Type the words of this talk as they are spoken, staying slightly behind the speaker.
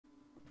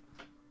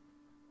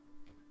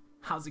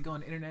How's it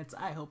going, internets?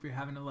 I hope you're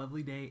having a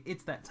lovely day.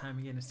 It's that time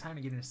again. It's time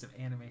to get into some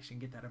animation,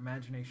 get that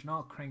imagination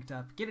all cranked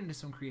up, get into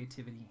some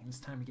creativity, and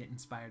it's time to get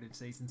inspired. And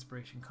today's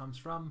inspiration comes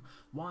from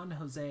Juan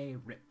Jose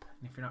Ryp.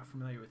 And if you're not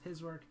familiar with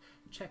his work,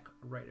 check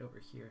right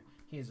over here.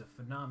 He is a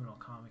phenomenal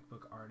comic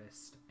book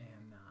artist,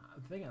 and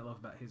the thing I love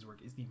about his work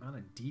is the amount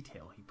of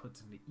detail he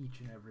puts into each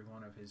and every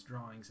one of his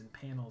drawings and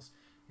panels.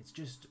 It's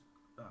just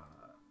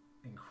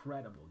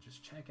incredible.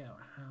 Just check out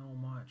how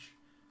much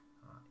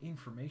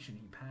information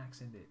he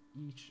packs into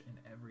each and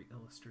every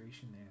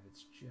illustration there.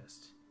 It's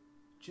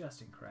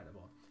just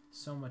incredible.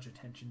 So much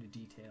attention to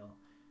detail,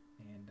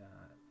 and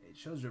it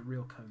shows a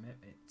real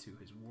commitment to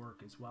his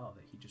work as well,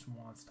 that he just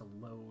wants to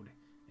load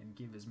and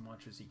give as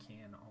much as he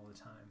can all the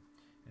time.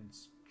 And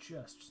it's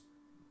just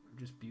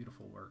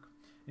beautiful work.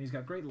 And he's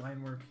got great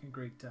line work,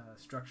 great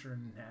structure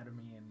and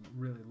anatomy, and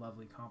really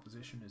lovely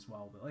composition as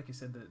well. But like I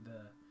said,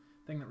 the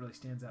thing that really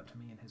stands out to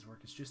me in his work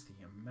is just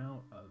the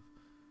amount of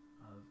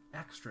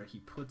extra he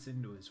puts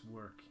into his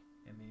work,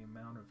 and the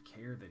amount of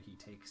care that he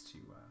takes to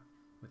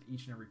with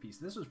each and every piece.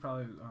 This was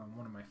probably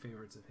one of my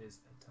favorites of his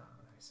that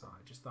I saw.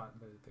 I just thought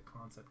the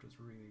concept was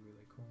really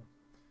cool.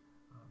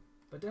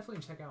 But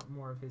definitely check out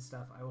more of his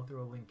stuff. I will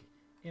throw a link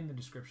in the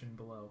description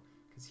below,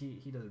 because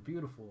he does a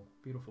beautiful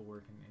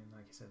work, and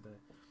like I said,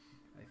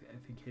 I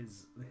think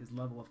his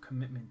level of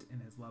commitment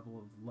and his level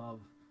of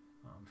love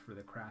for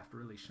the craft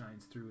really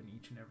shines through in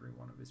each and every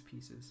one of his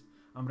pieces.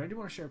 But I do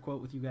want to share a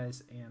quote with you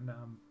guys, and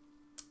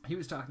he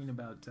was talking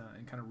about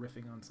and kind of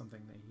riffing on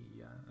something that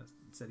he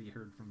said he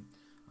heard from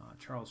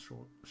Charles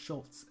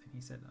Schulz, and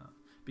he said,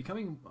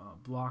 becoming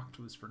blocked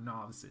was for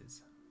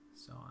novices.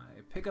 So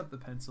I pick up the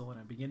pencil and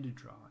I begin to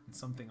draw, and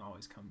something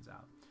always comes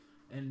out.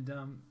 And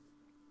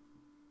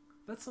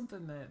that's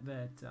something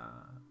that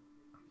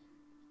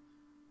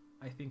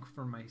I think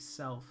for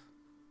myself,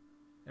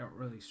 I don't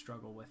really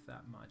struggle with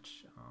that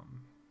much.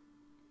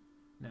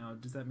 Now,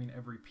 does that mean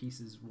every piece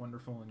is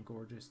wonderful and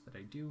gorgeous that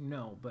I do?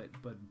 No, but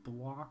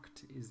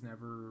blocked is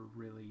never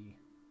really...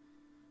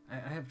 I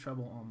have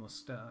trouble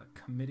almost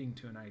committing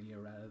to an idea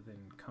rather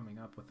than coming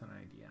up with an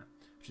idea,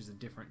 which is a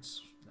different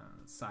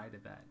side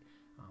of that.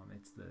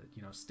 It's the,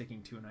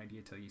 sticking to an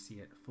idea till you see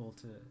it full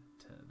to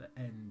the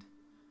end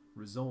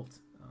result.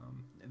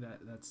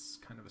 That's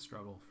kind of a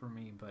struggle for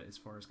me. But as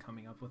far as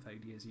coming up with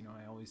ideas,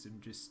 I always am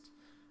just,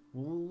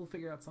 we'll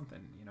figure out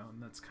something,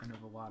 and that's kind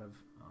of a lot of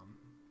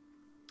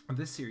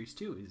this series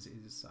too. Is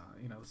this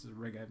is a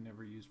rig I've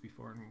never used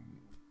before, and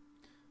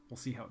we'll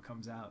see how it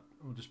comes out.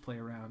 We'll just play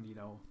around,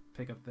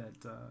 pick up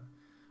that,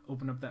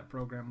 open up that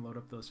program, load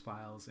up those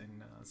files,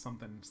 and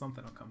something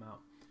will come out.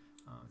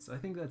 So I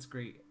think that's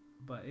great.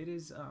 But it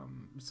is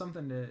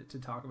something to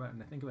talk about and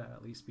to think about,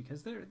 at least,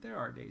 because there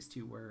are days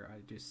too where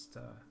I just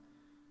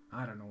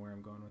I don't know where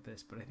I'm going with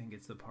this, but I think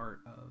it's the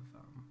part of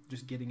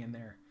just getting in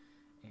there.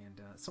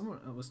 And someone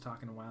was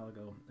talking a while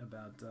ago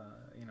about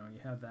you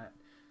have that,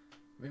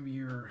 maybe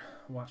you're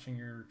watching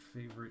your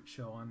favorite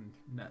show on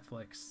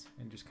Netflix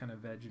and just kind of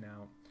vegging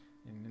out,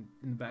 and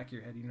in the back of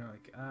your head,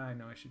 like, I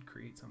know I should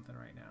create something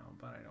right now,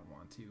 but I don't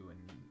want to,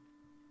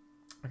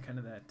 and kind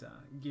of that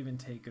give and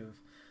take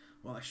of,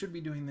 well, I should be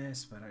doing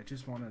this, but I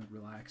just want to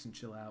relax and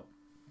chill out.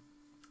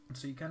 And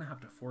so you kind of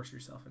have to force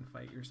yourself and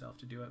fight yourself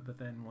to do it. But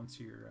then once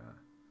you're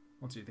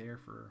there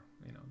for,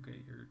 get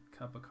your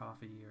cup of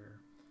coffee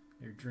or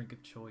your drink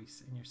of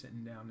choice, and you're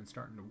sitting down and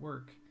starting to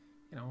work,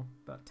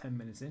 about 10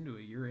 minutes into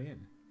it, you're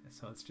in.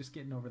 So it's just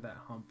getting over that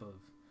hump of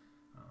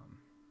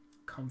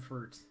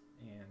comfort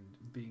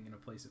and being in a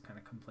place of kind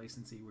of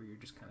complacency where you're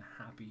just kind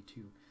of happy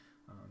to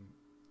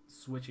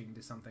switching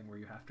to something where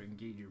you have to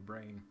engage your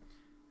brain.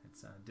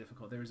 It's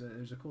difficult. There's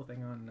a cool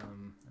thing on,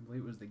 I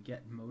believe it was the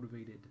Get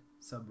Motivated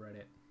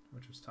subreddit,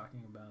 which was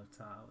talking about,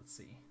 let's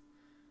see,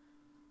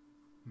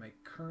 my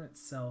current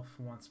self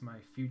wants my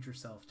future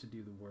self to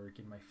do the work,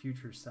 and my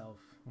future self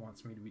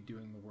wants me to be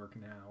doing the work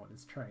now, and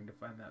it's trying to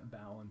find that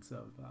balance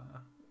of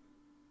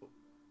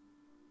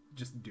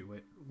just do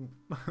it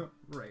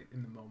right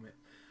in the moment.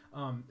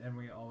 And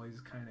we always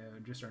kind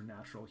of, just our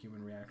natural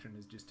human reaction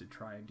is just to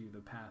try and do the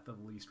path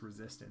of least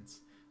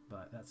resistance,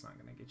 but that's not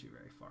going to get you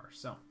very far.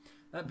 So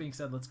that being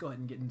said, let's go ahead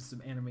and get into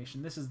some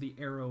animation. This is the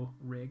Aero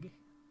rig.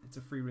 It's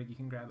a free rig you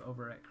can grab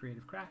over at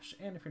Creative Crash,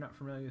 and if you're not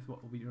familiar with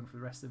what we'll be doing for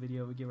the rest of the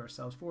video, we give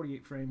ourselves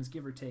 48 frames,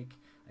 give or take.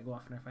 I go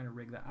off and I find a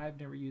rig that I've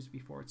never used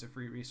before. It's a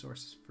free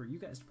resource for you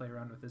guys to play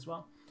around with as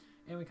well.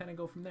 And we kind of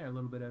go from there, a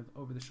little bit of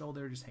over the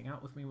shoulder, just hang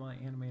out with me while I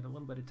animate, a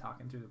little bit of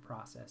talking through the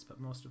process, but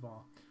most of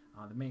all,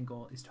 the main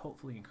goal is to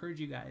hopefully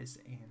encourage you guys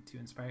and to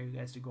inspire you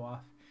guys to go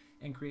off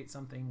and create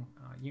something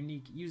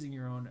unique using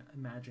your own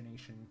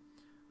imagination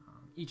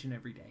each and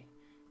every day.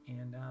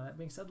 And that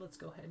being said, let's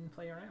go ahead and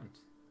play around.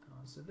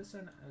 So this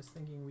one, I was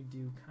thinking we'd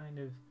do kind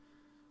of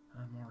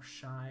a more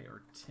shy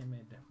or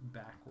timid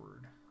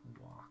backward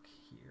walk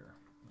here.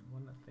 And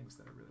one of the things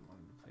that I really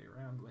wanted to play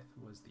around with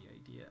was the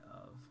idea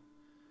of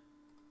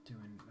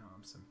doing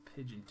some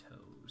pigeon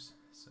toes.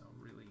 So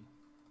really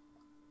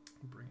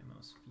bringing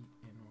those feet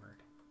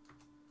inward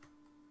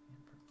and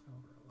bring it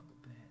over a little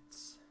bit.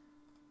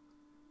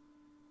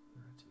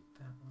 Rotate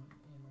that one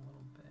in a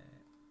little bit.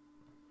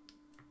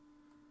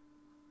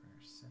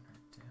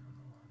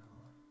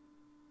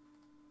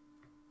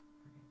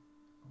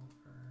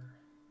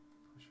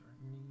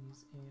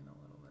 in a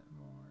little bit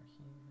more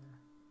here.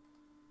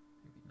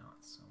 Maybe not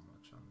so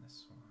much on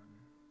this one.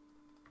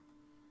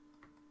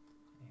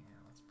 And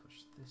let's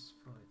push this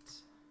foot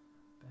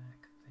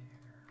back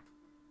there.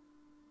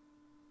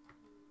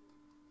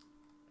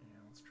 And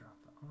let's drop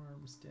the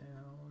arms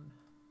down.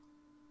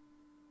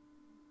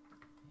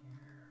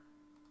 Here.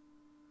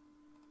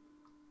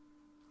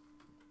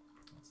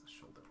 That's the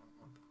shoulder one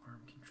with the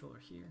arm controller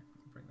here.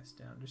 Bring this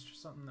down, just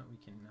something that we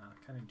can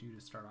kind of do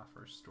to start off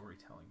our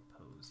storytelling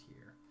pose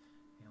here.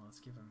 And let's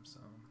give him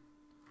some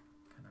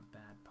kind of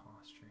bad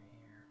posture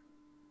here.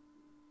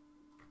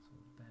 So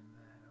we'll bend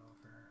that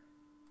over.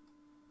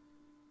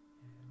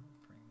 And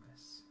we'll bring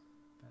this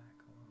back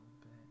a little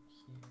bit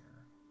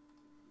here.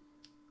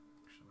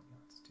 Actually,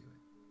 let's do it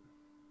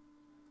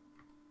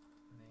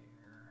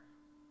there.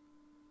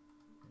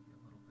 Maybe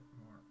a little bit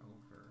more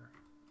over.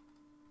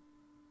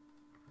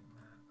 Bring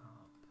that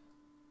up.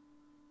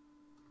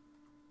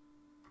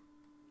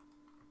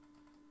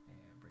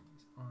 And bring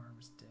these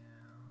arms down.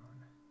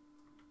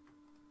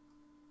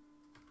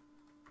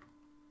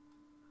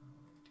 What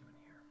are we doing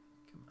here?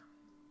 Come on.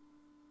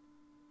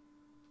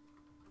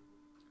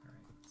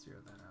 Alright,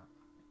 zero that out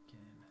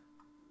again.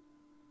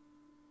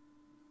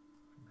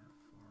 Bring that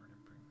forward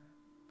and bring that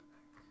back.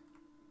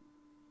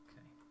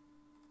 Okay.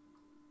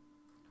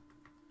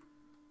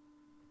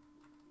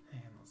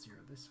 And we'll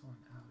zero this one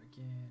out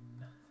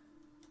again.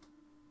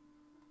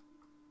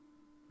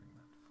 Bring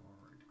that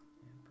forward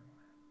and bring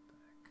that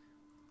back.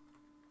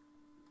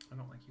 I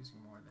don't like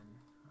using more than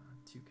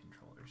 2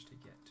 controllers to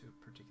get to a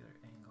particular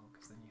angle,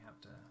 because then you have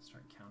to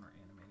start counter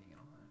animating and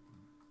all that. And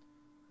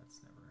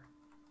that's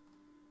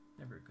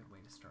never a good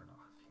way to start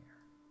off here.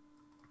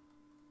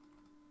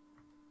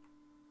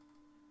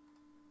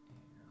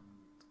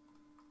 And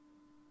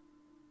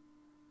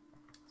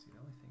see, the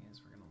only thing is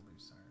we're going to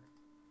lose our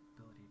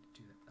ability to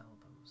do the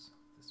elbows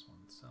with this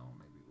one, so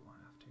maybe we'll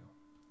have to.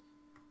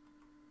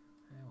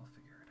 And we'll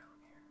figure it out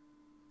here.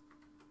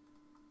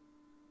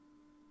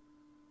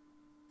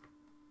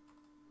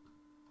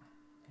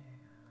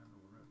 And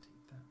we'll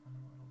rotate that one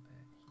a little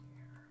bit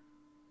here.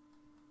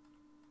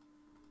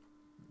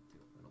 Do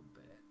a little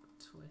bit of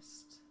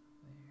twist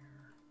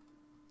there.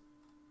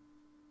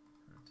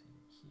 Rotate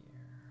it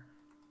here.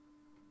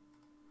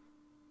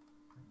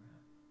 Bring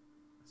that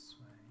this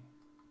way.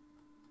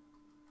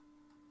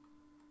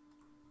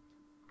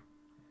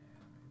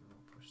 And maybe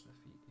we'll push the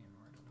feet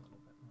inward a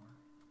little bit more.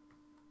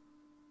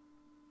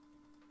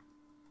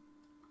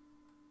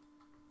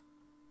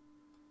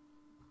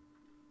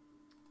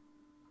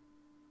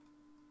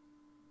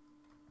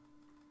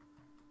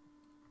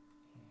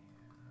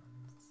 And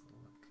let's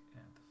look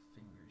at the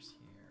fingers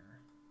here.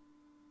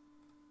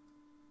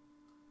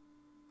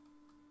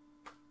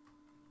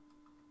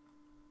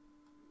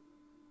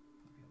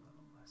 Maybe a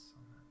little less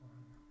on that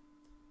one.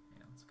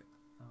 Yeah, let's get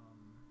the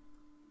thumb.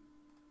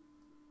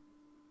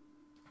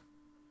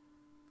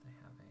 They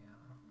have a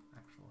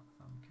actual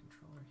thumb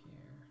controller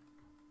here.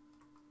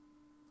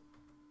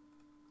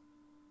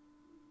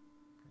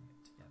 Bring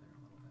it together a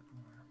little bit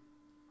more.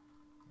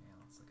 Yeah,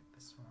 let's look at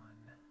this one.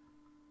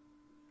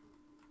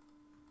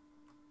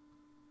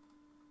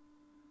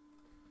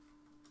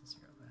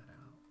 Zero that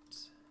out.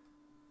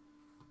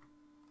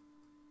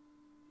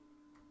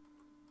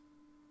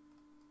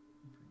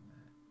 Bring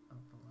that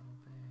up a little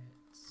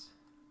bit.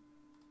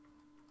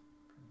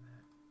 Bring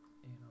that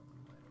in a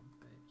little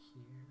bit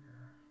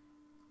here.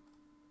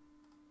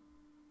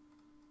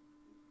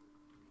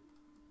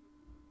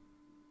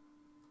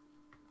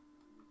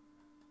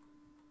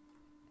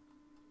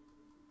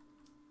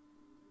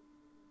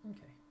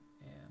 Okay,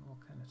 and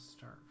we'll kind of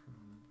start from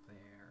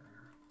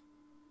there.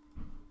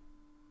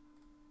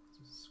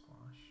 This is a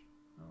squash.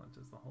 Oh, it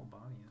does the whole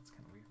body. That's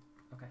kind of weird.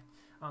 Okay,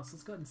 so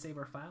let's go ahead and save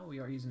our file. We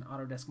are using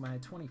Autodesk Maya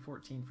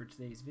 2014 for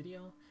today's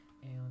video.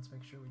 And let's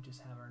make sure we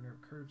just have our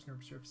NURB curves,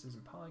 NURB surfaces,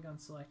 and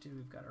polygons selected.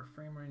 We've got our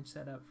frame range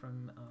set up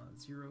from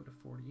 0 to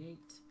 48.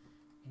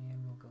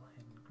 And we'll go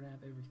ahead and grab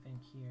everything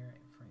here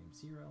at frame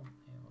 0.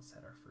 And we'll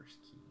set our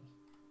first key.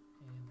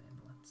 And then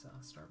let's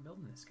start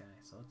building this guy.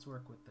 So let's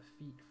work with the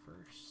feet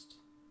first.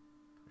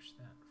 Push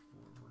that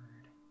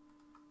forward.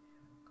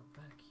 And we'll go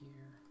back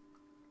here.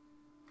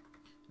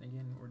 And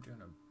again, we're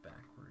doing a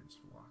backwards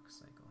walk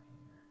cycle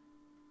here.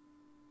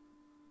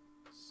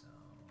 So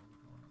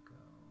we want to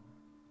go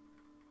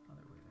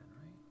other way then,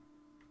 right?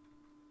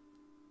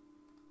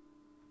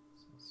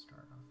 So we'll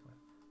start off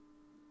with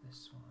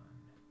this one.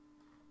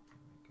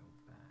 And we go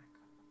back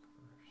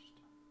first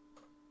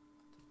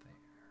to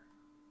there.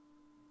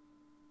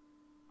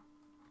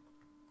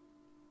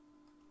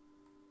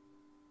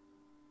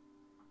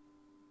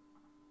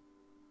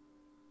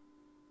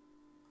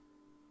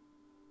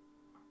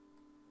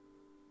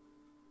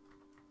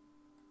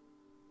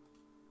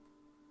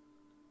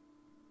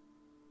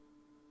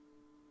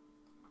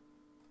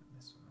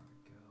 This one ought to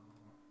go.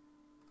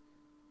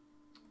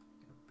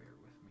 Gotta bear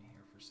with me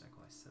here for a sec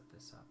while I set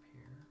this up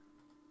here.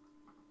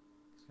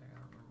 So I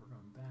gotta remember we're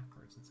going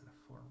backwards instead of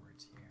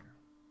forwards here.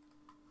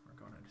 We're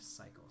going into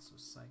cycle, so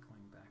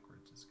cycling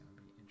backwards is gonna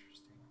be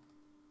interesting.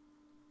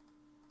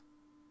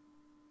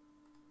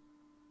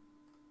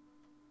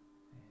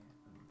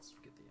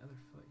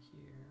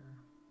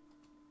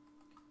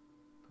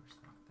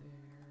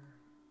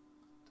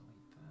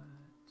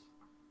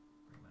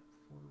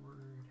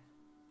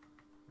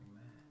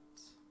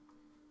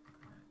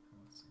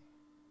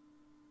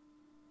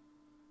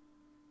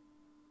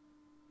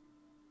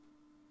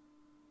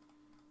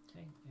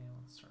 And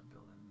let's start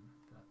building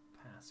the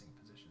passing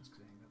positions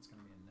because I think that's going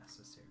to be a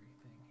necessary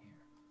thing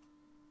here.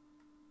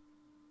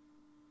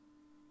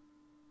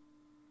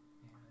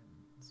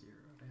 And 0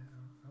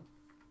 down. Oh,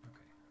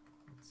 okay.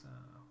 Let's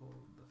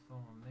hold the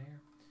phone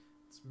there.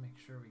 Let's make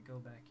sure we go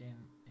back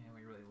in and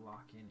we really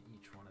lock in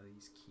each one of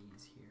these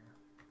keys here.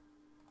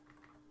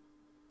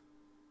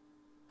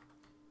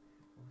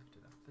 Lift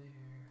it up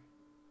there.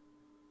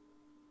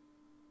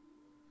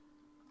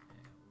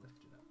 And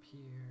lift it up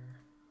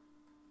here.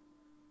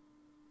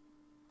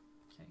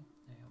 Okay,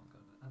 and we'll go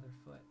to the other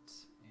foot.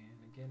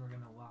 And again, we're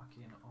going to lock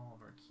in all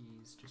of our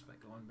keys just by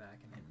going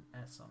back and hitting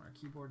S on our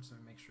keyboard, so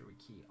we make sure we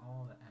key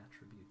all the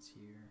attributes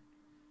here.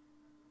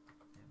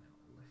 And then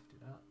we'll lift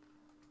it up.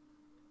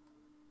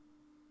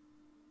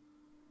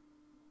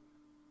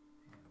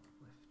 And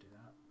we'll lift it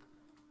up.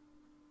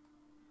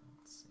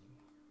 Let's see.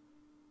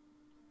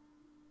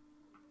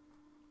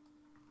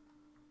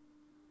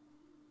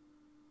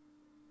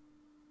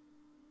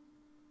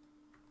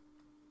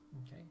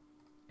 Okay,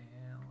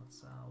 and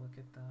let's look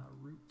at the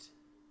root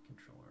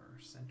controller, or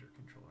center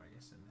controller, I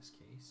guess in this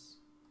case.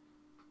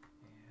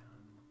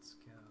 And let's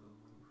go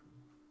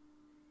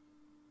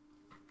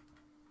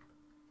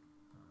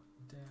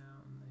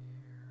down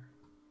there.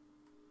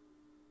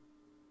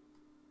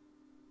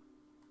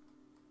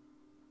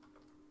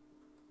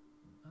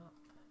 Up,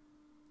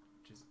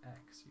 which is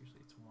X,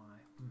 usually it's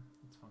Y.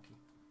 It's funky.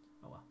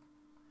 Oh well.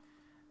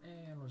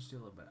 And we'll just do a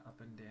little bit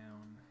up and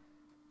down.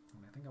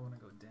 And I think I want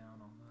to go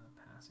down on the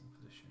passing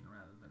position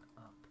rather than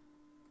up. I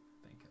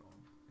think it'll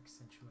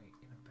accentuate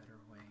in a better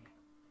way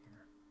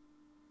here.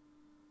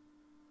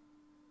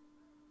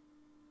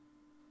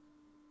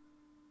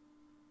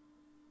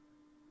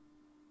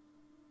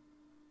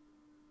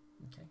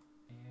 Okay,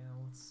 and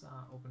let's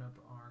open up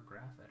our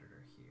graph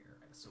editor here.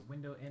 So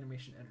window,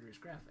 animation editors,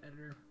 graph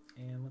editor,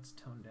 and let's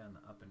tone down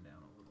the up and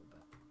down a little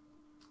bit,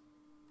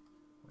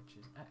 which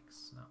is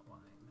X, not Y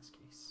in this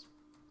case.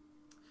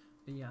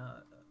 The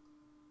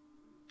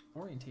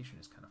orientation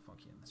is kind of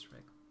funky in this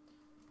rig.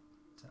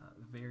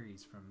 It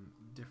varies from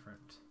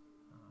different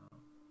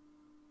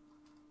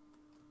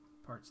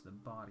parts of the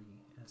body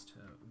as to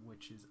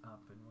which is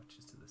up and which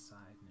is to the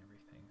side and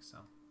everything. So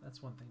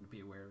that's one thing to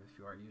be aware of if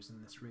you are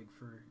using this rig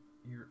for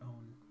your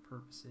own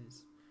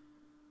purposes.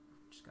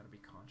 Just got to be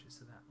conscious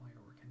of that while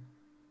you're working.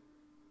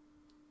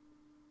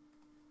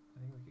 I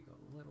think we could go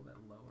a little bit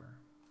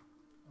lower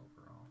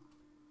overall.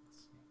 Let's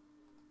see.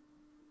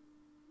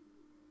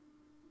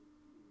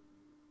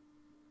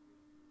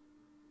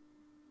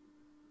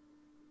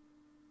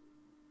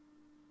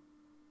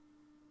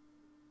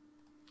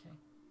 Okay,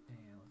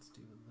 and let's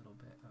do a little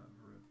bit of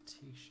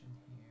rotation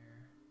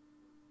here.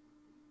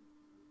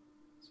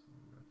 So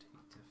we'll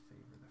rotate to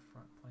favor the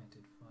front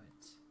planted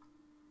foot,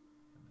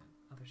 and then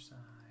other side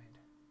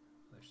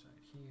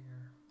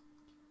here,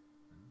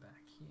 and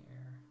back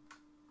here,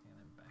 and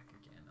then back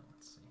again, and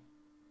let's see.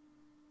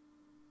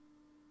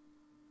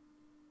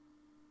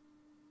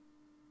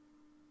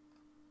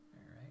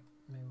 Alright,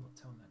 maybe we'll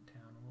tone that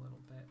down a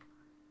little bit.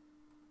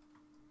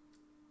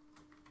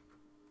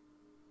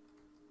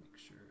 Make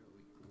sure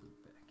we loop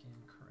back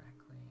in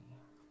correctly.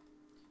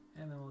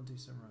 And then we'll do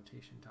some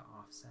rotation to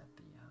offset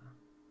the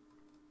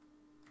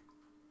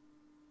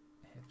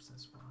hips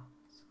as well.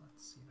 So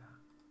let's see that.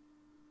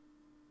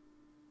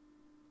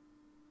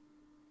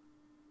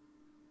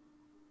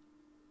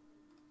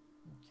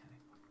 Okay.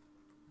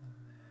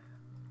 And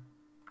then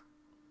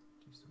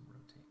do some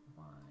rotate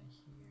Y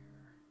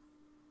here.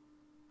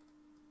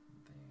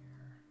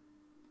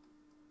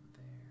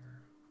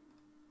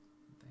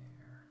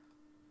 There.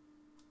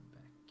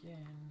 Back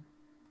in.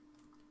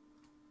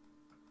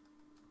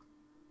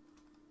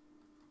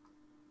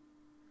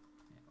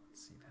 Yeah,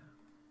 let's see that.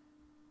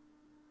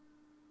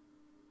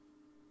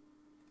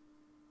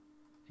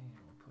 And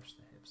we'll push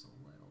the hips a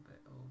little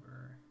bit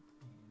over.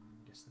 And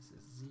I guess this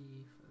is Z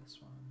for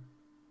this one.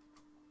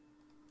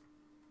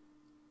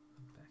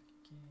 Back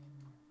again.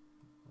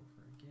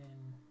 Over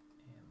again.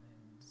 And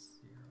then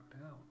zeroed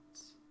out.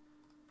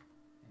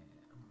 And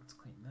let's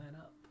clean that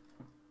up.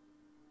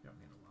 You don't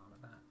need a lot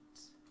of that.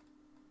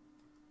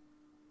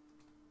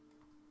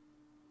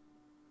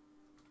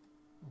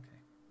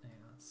 Okay,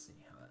 and let's see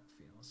how that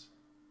feels.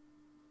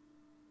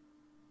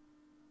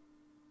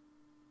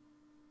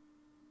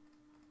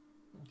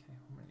 Okay,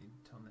 I'm going to need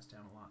to tone this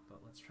down a lot,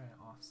 but let's try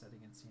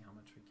offsetting and see how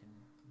much we can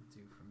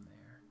do from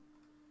there.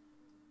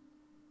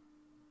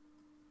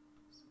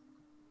 So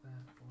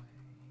that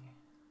way.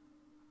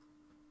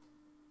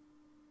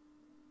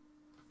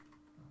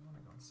 I want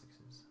to go on 6s. I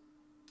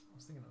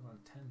was thinking of going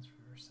 10s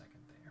for a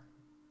second there.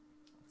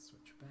 Let's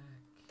switch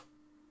back.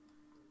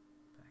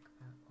 Back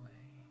that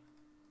way.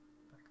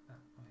 Back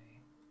that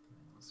way. And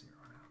then we'll zero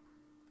it out.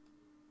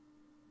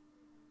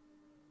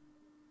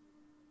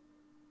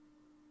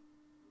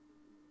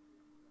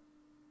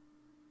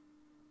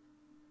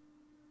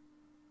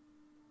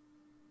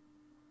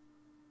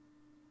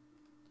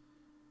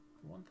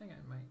 One thing I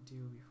might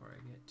do before I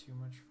get too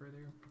much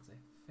further is I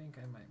think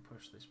I might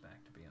push this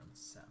back to be on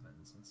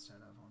 7s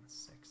instead of on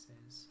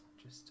 6s,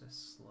 just to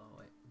slow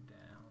it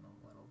down a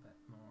little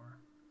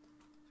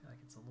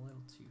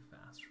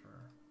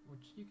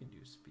You can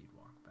do speed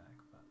walk back,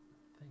 but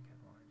I think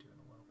I'd want to do it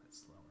a little bit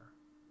slower.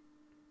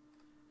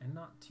 And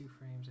not 2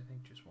 frames, I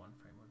think just 1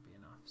 frame would be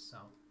enough. So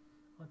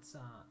let's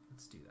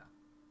do that.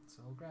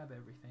 So we'll grab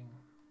everything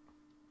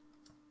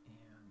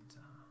and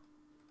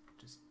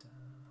just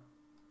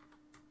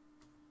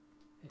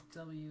hit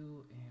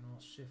W, and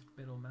we'll shift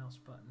middle mouse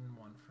button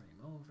 1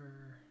 frame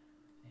over,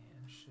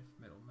 and shift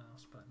middle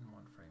mouse button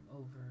 1 frame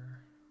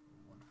over,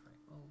 1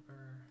 frame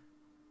over,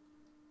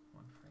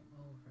 1 frame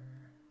over.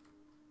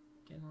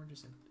 Again, we're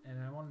just, and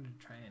I wanted to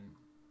try and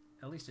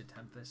at least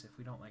attempt this. If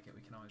we don't like it,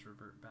 we can always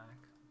revert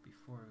back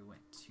before we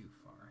went too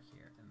far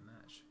here, and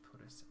that should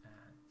put us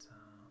at,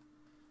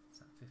 is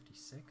that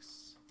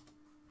 56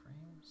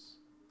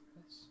 frames for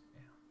this?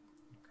 Yeah.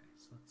 Okay,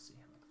 so let's see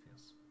how it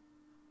feels.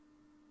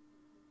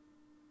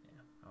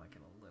 Yeah, I like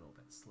it a little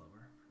bit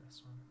slower for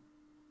this one.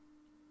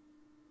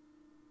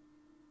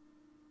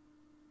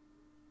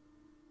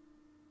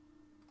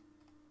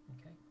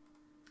 Okay,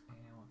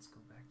 and let's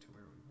go back to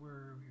where we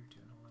were. We were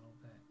doing a little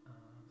bit of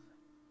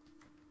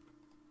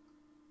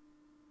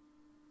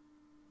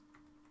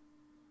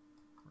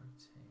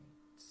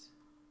rotate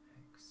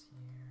X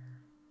here,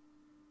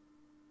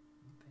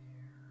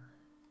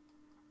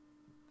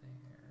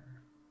 there,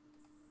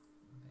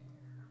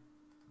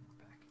 and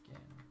back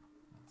again.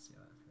 Let's see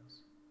how that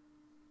feels.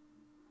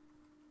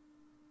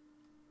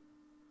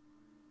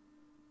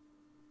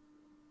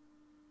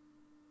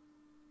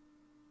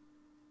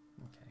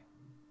 Okay,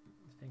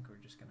 I think we're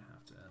just gonna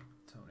have to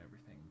tone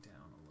everything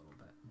down a little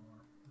bit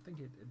more. I think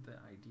the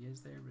idea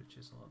is there, but it's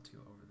just a little too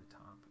over the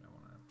top, and I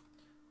wanna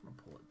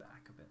pull it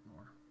back a bit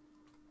more.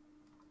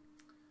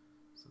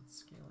 So let's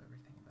scale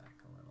everything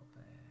back a little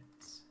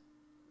bit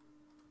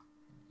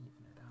and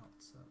even it out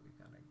so that we've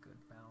got a good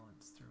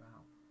balance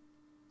throughout.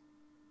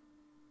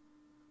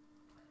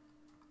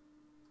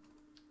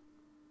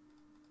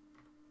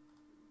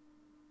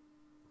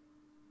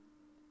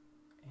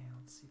 And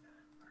let's see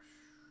that.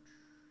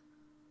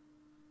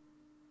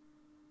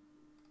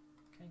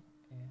 Okay,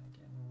 and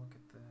again we'll look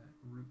at the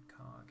root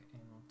cog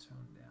and we'll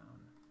tone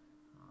down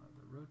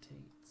the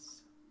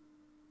rotates.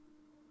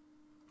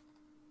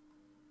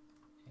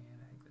 And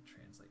I think the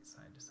translate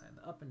side to side.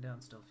 The up and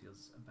down still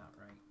feels about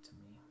right to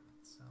me.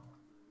 So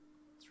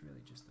it's really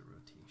just the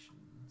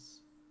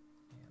rotations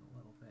and a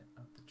little bit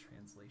of the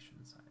translation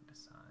side to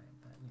side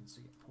that needs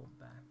to get pulled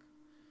back.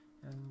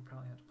 And we'll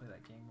probably have to play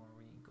that game where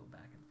we go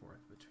back and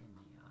forth between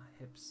the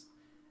hips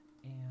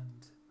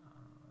and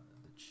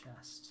the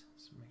chest.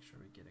 So make sure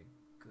we get a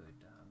good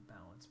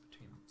balance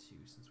between the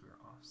two since we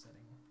were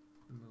offsetting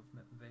the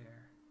movement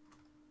there.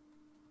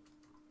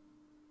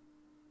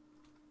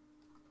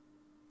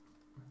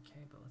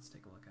 Okay, but let's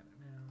take a look at it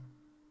now.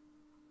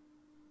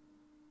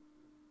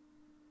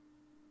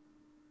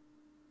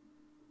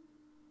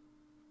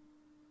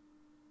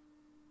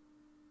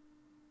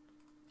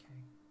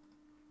 Okay,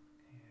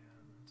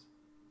 and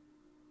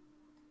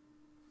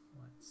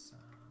let's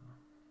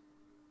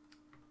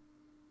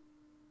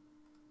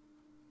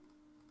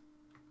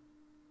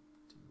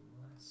do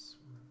less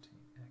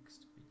rotate X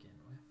to begin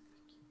with.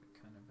 Keep it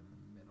kind of in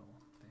the middle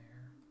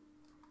there,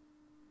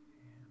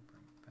 and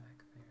bring it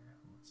back there.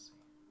 Let's see.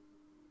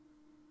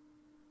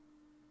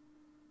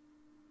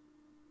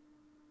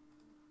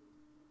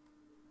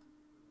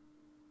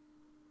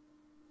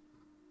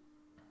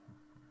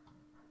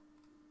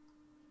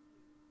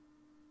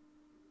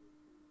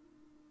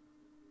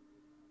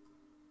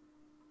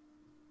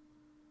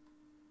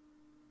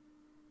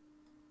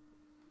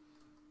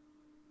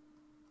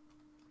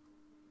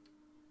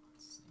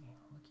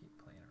 We'll keep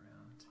playing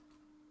around.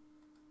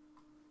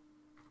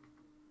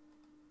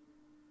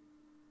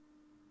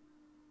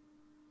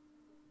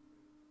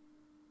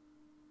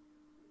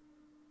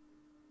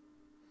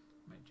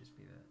 Might just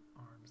be the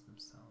arms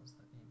themselves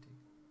that we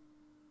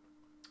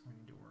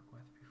need to work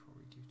with before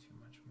we do too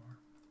much more.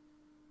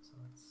 So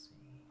let's see.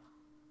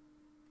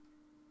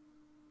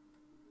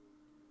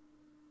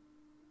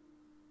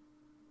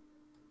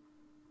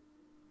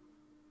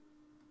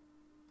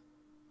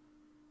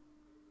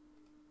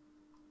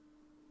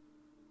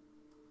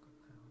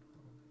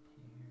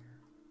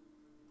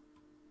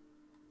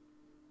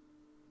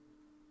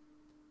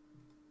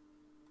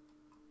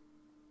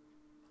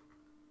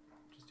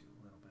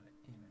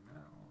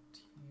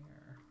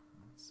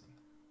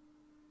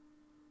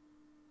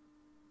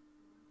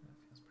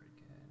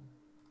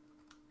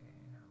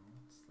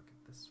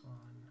 This one.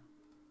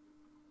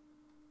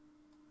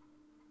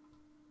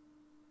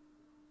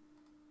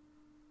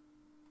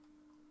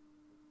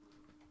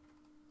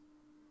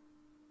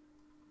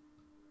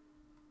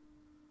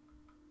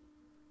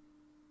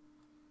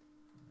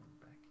 And then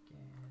back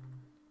again.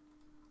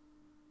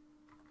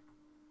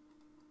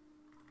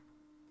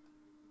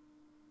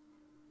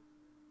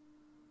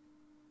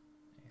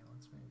 Yeah,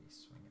 let's maybe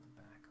swing it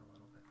back a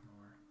little bit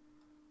more.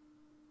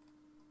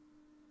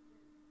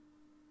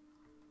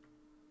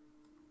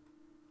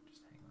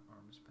 Just hang the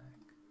arms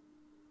back.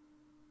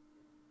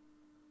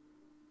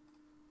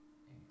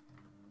 And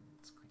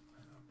let's clean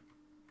that up.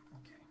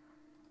 Okay.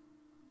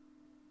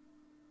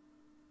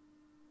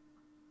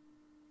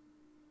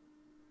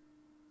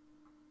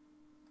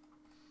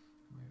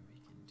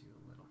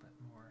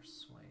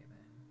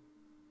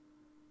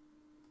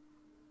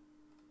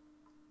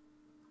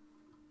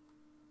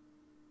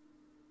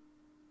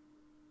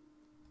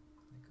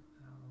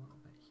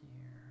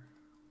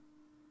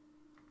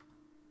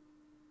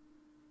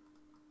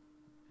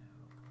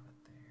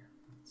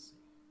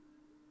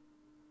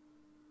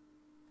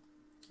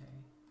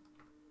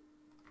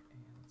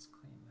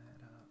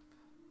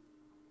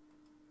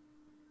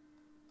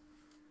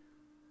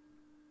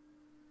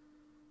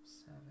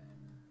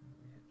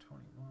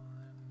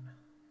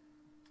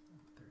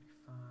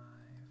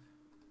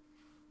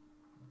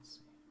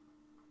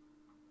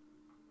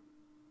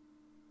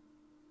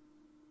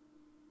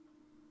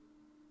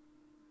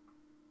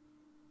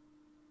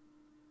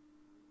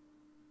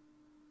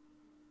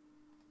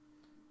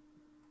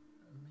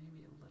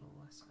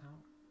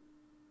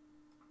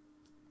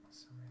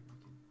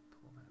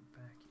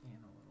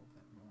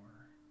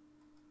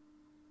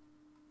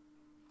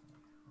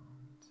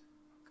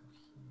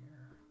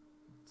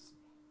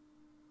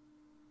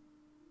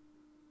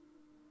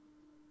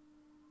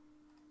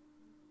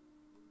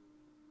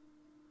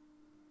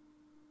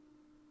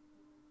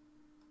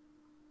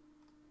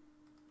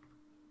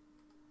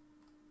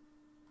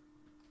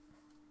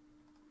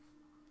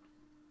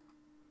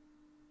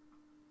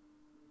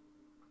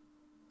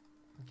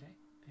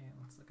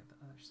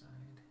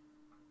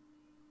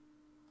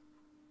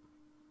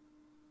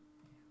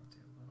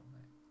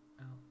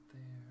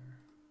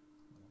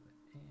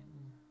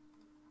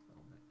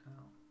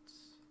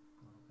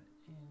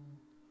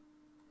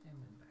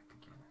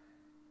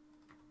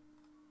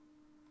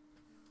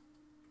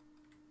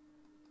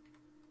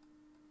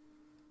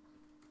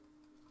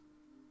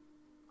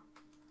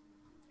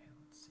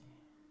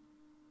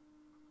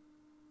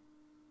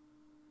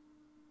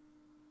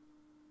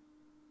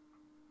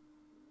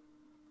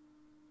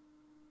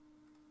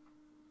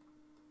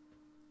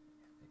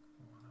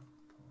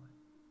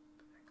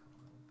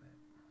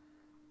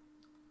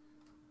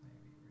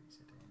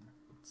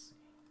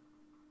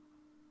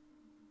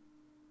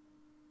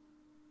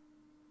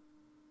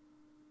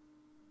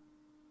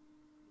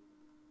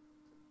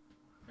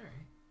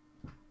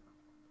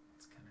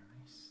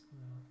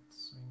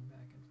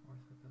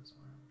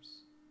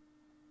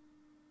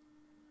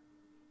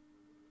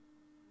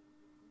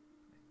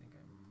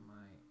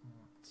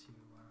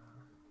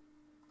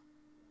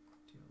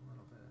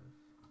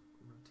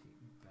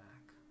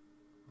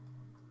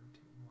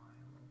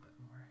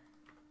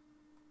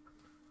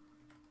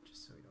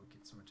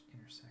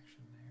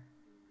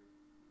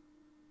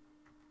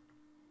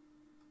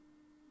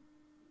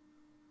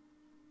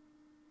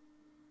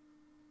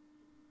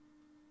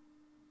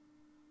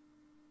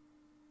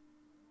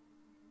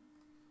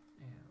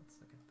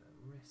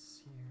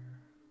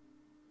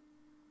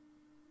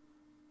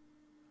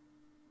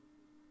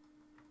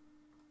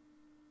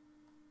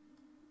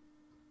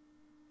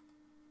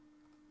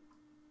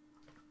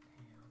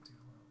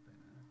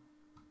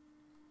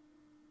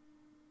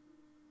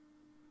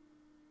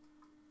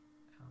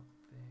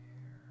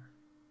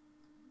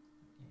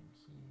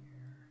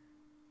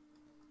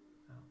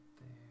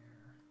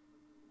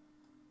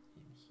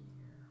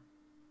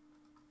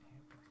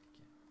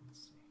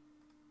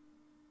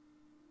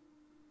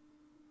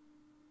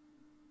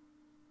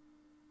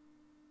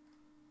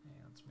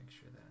 let's make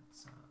sure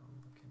that's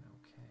looking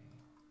okay.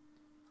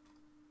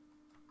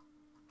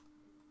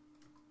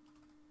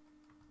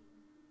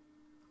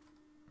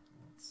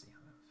 Let's see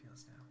how that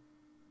feels now.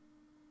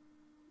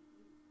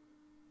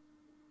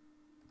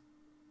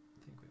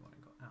 I think we want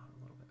to go out a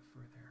little bit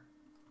further.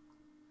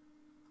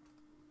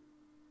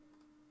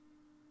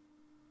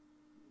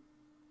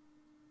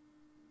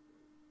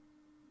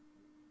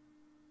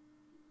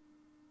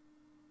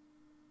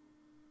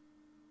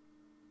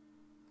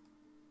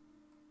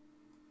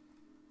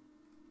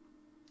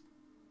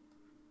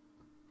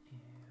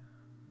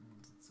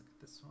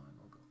 This one,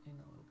 we'll go in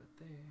a little bit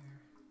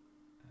there,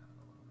 out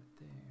a little bit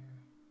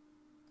there,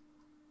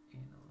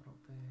 in a little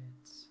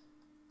bit,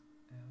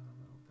 out a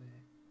little bit,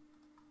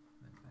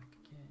 then back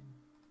again.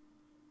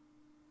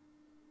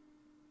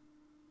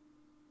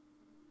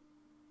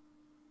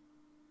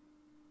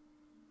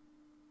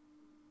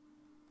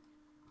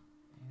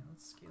 And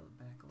let's scale it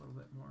back a little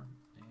bit more,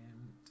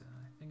 and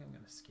I think I'm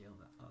going to scale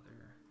the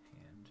other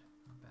hand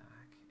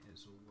back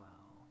as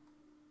well.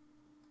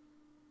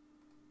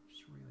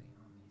 Just really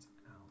on these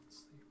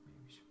outs, they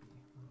maybe should be a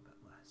little bit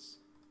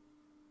less.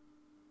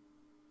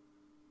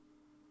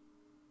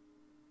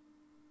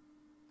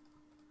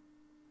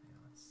 Yeah,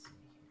 let's see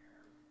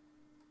here.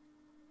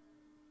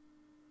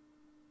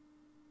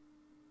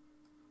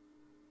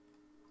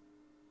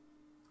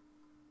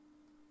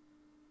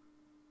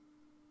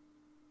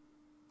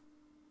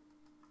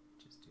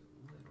 Just do a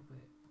little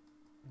bit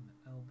in the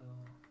elbow.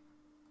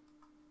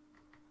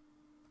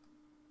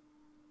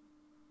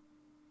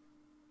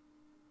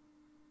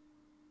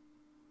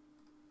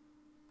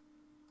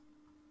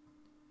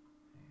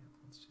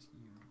 Let's just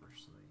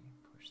universally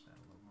push that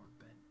a little more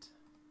bent.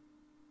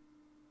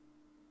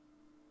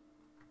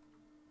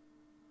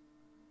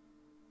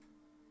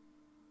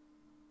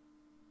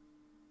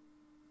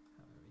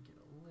 However, we get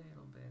a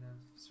little bit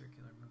of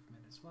circular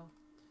movement as well.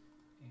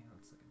 And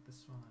let's look at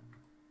this one.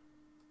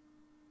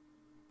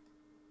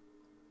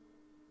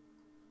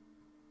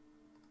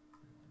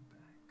 And then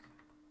back.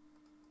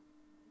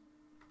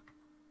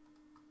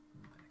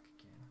 And back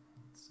again.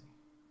 Let's see.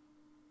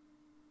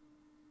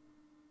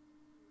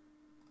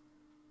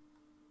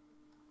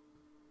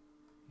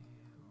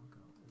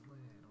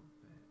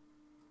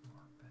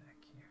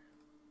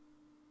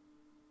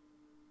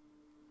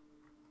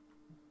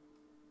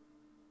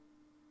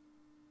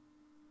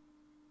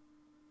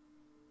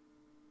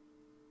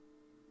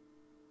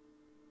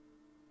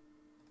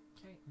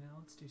 Okay, now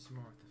let's do some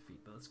more with the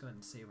feet, but let's go ahead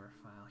and save our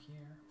file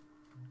here.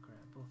 And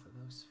grab both of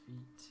those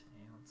feet,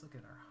 and let's look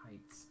at our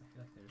heights. I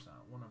feel like there's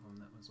one of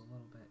them that was a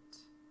little bit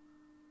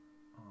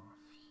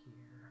off here.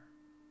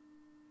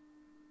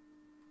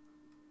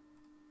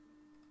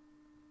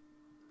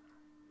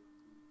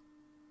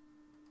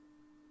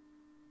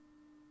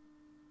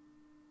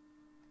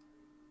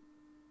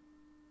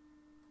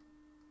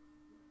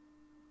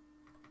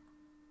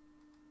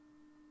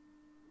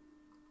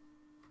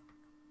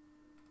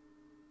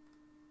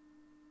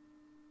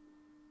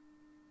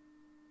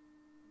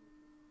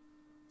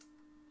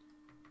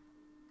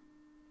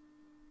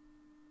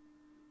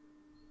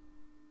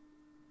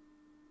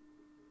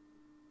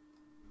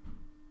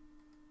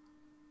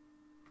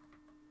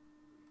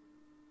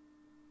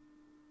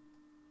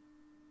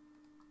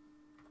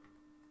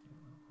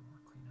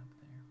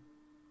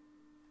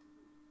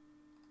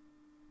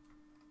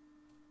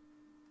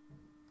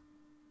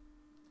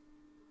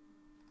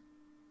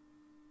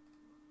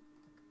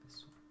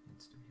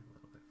 To be a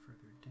little bit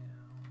further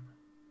down.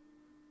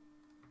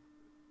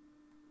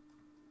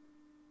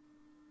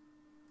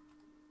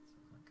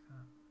 Something like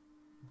that.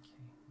 Okay,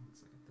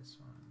 let's look at this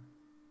one.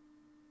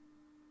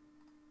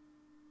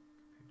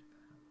 Compared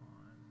to that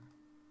one.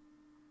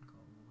 Go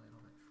a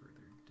little bit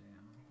further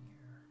down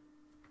here.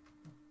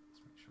 Let's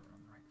make sure we're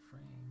on the right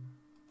frame.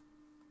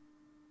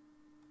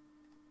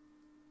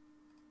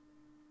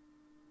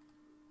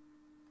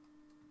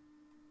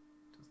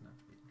 Doesn't have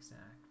to be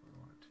exact, but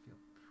we want it to feel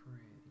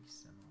pretty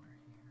similar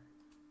here.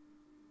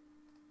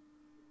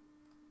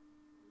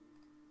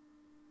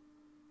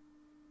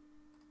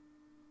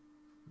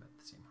 About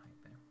the same height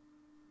there.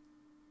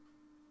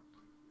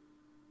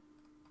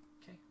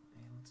 Okay,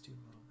 and let's do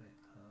a little bit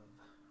of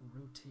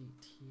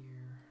rotate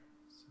here.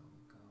 So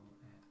we'll go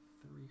at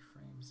 3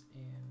 frames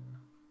in,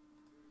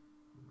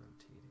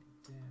 rotate it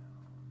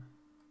down,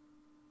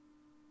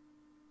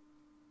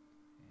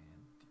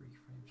 and 3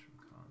 frames from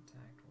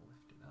contact, we'll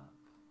lift it up.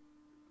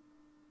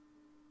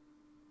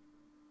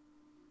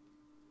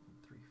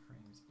 3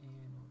 frames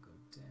in, we'll go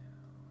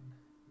down.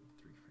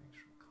 3 frames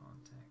from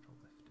contact,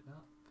 we'll lift it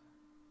up.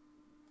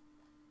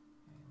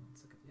 And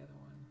let's look at the other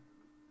one.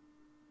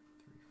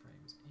 3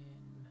 frames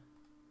in,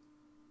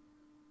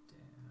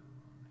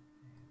 down,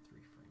 and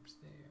 3 frames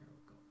there.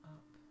 We'll go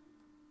up.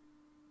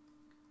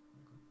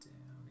 We'll go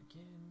down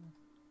again,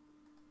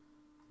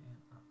 and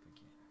up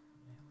again.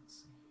 And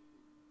let's see.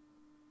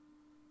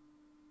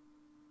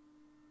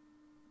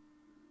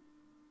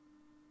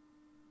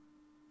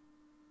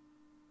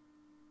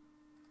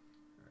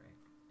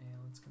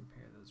 Let's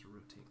compare those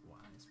rotate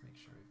wise, make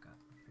sure we've got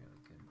a fairly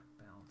good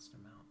balanced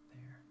amount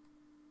there.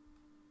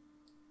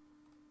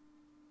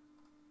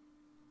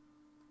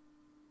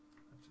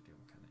 do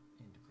them kind of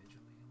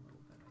individually a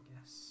little bit, I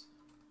guess.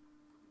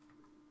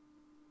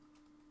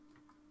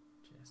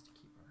 Just to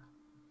keep our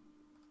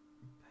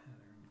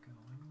pattern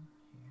going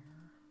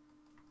here.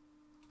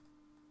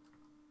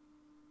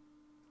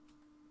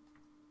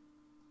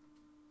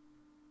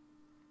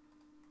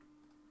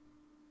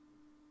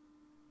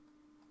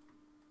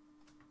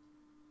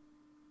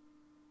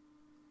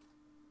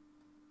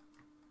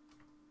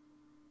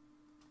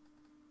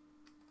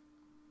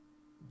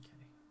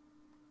 Okay,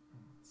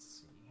 let's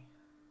see.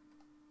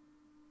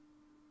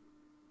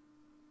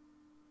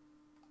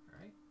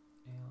 Alright,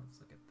 and let's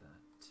look at the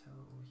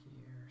toe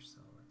here. So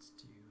let's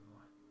do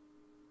what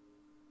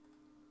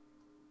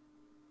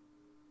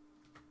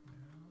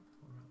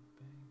about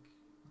bank?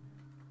 No.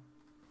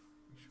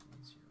 Make sure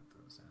we zero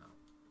those out.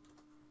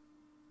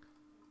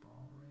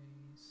 Ball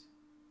raise.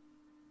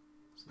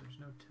 So there's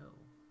no toe.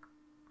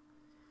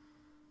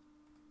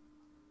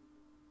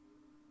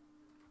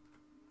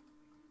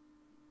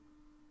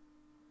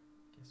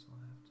 Guess we'll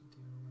have to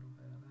do a little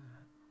bit of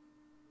that.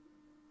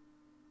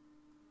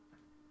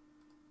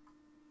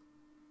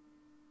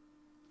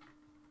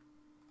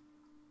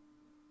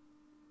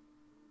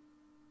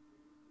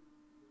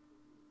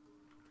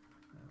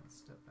 Now let's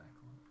step back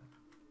a little bit.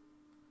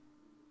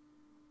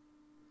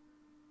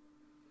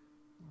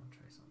 We'll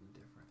try something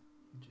different,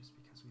 just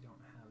because we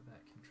don't have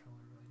that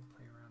controller really to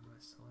play around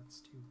with. So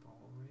let's do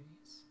ball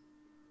raise,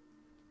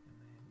 and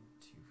then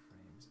 2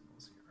 frames, and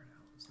we'll zero it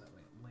out, so that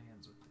way it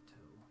lands with the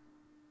toe.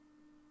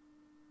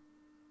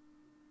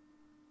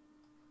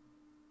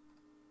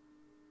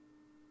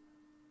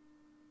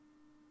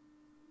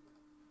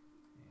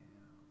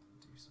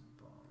 Do some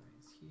ball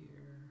raise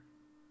here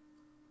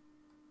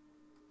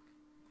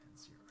and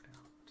zero it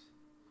out.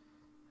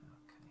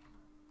 Okay.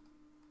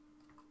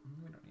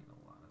 We don't need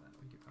a lot of that.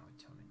 We could probably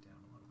tone it down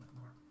a little bit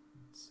more.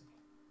 Let's see.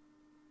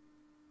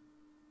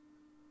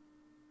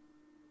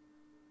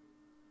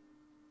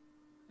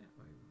 That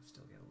way we'll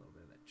still get a little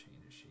bit of that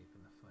change of shape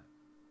in the foot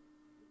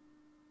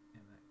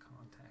and that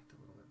contact a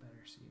little bit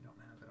better, so you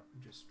don't have it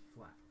just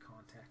flat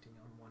contacting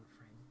on one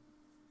frame.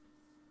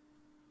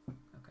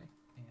 Okay.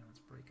 And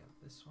let's break up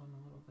this one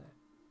a little bit.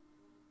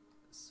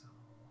 So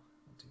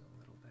we'll do a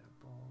little bit of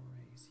ball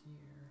raise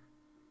here.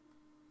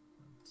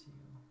 1, 2,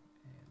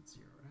 and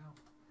zero it out.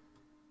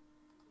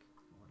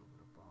 A little bit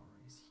of ball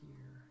raise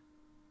here.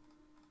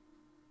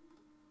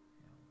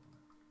 And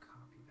we'll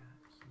copy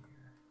that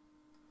here.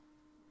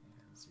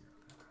 And zero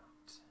that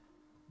out.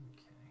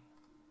 Okay.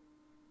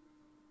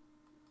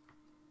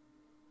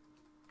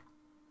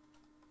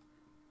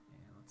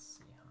 And let's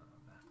see how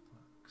that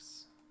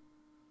looks.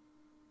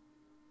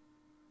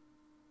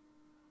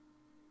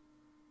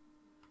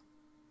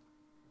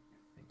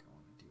 I think I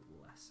want to do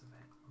less of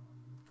it on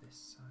this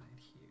side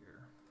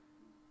here.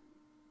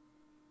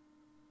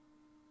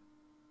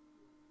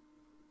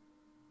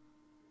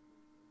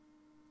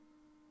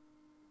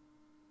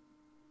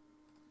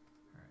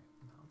 Alright,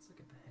 now let's look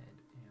at the head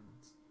and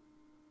let's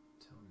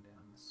tone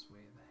down the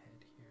sway of the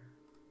head here.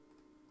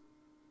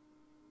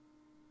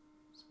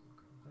 So we'll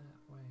go that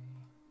way,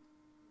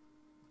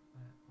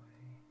 that way,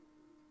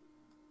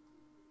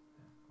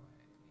 that way.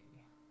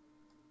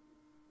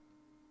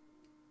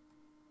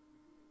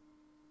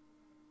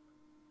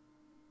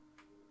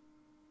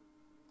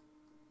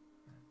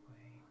 That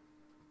way,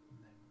 and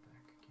then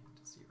back again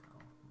to 0.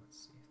 Let's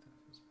see if that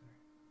feels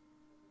better.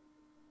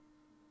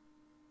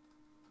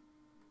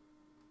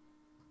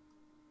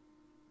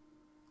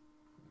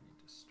 We need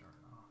to start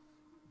off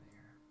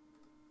there.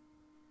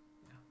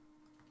 Yeah,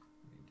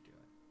 we need to do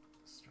it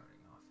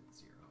starting off at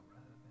 0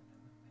 rather than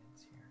in the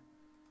mids here.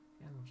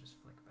 And we'll just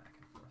flick back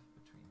and forth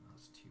between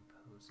those 2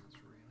 poses,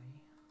 really.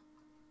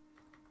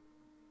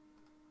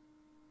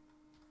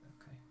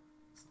 Okay,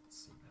 so let's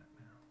see that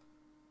now.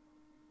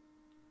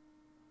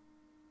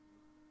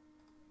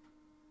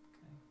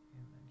 Okay,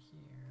 and then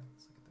here,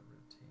 let's look at the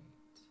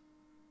rotate.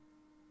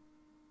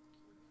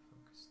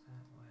 Focus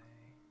that way,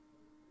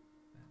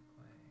 that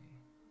way,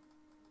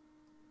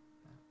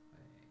 that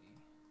way,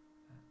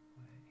 that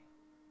way,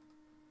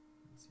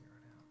 and zero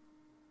it out.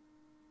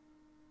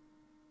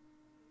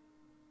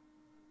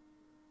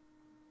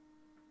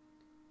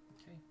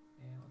 Okay,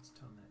 and let's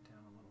tone that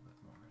down a little bit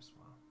more as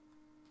well.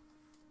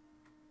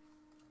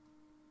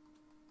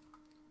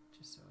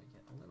 Just so I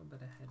get a little bit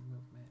of head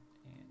movement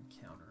and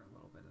counter a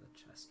little bit of the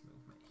chest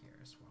movement here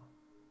as well.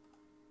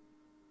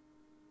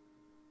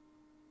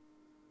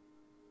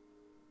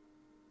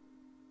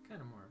 Kind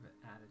of more of an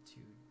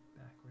attitude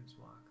backwards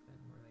walk than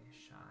really a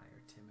shy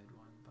or timid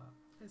one, but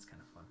it's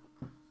kind of fun.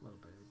 A little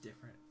bit of a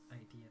different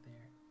idea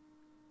there.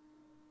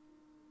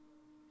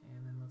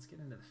 And then let's get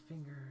into the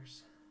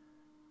fingers.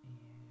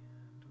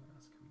 And what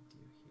else can we do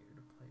here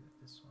to play with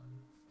this one?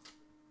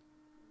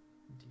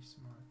 Do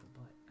some more with the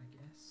butt, I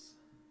guess.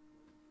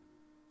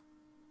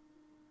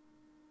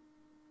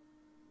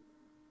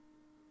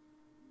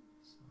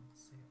 So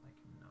let's say like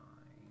 9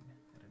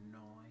 at a 9.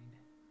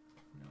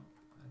 No,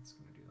 that's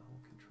going to do the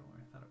whole controller.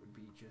 I thought it would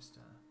be just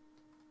a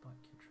butt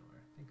controller.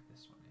 I think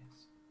this one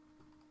is.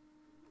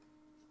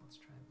 So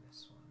let's try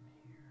this one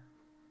here.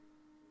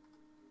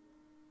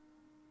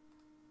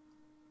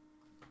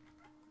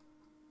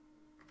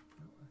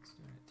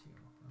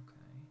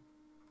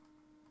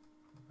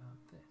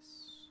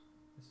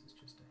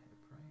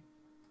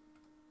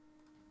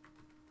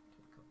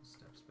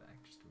 back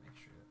just to make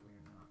sure that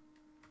we're not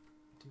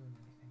doing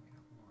anything we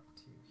don't want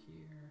to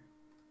here.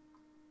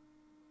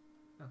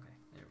 Okay,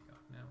 there we go.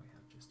 Now we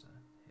have just a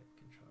hip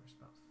controller. It's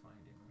about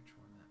finding which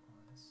one that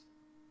was.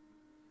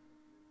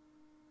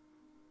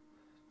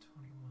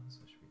 21,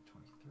 so it should be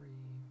 23.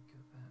 Go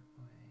that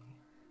way.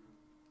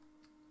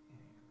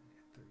 And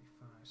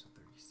 35, so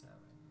 37.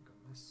 Go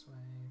this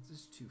way. It's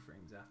just 2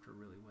 frames after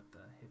really what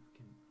the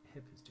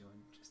hip is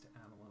doing, just to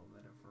add a little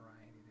bit of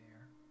variety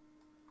there.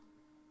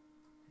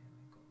 And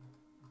then go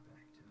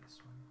back to this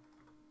one.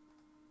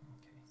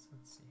 Okay, so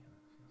let's see how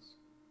that feels.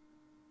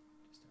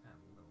 Just to add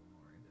a little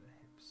more into the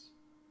hips.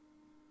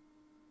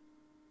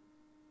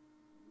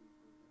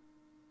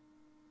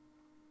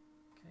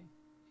 Okay,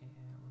 and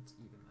let's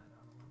even that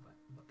out a little bit.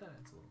 But that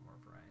adds a little more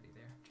variety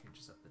there.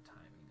 Changes up the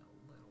timing a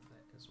little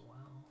bit as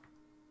well.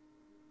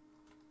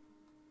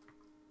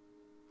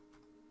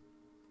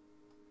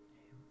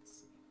 And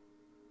let's see.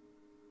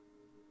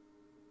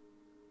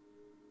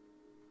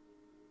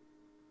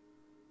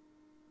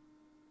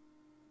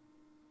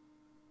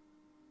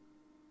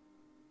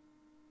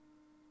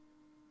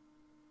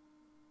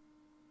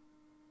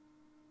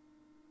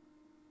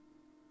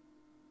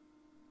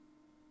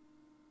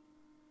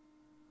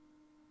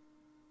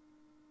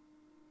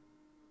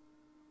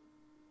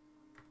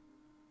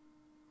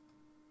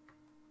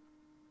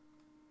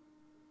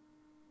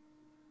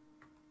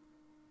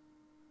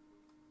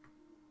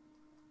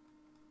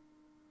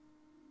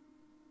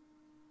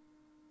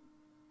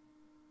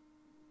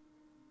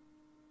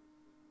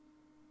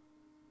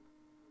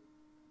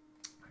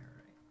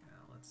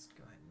 Let's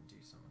go ahead and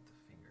do some with the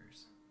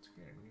fingers. Let's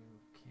create a new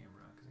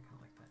camera because I kind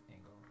of like that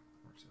angle.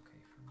 Works okay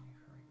for me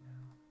for right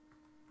now.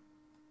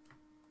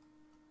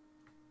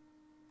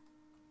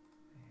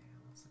 And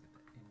let's look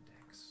at the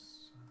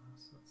index. So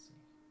let's see.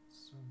 It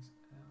swings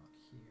out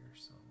here,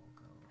 so we'll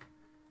go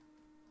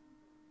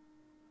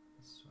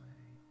this way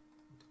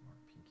into more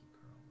pinky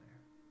curl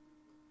there.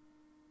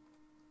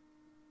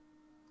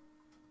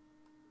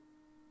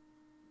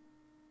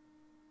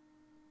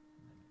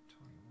 And then at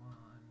 21.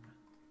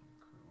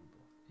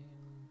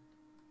 In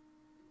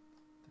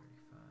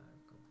 35,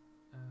 go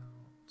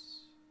out,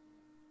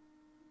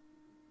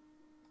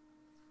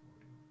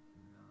 49,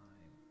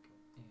 go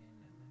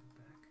in, and then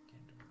back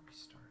again to where we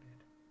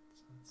started.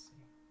 So let's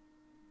see.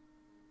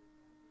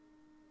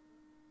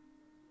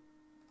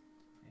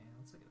 And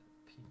let's look at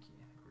that pinky.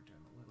 I think we're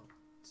doing a little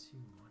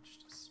too much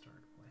to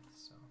start with,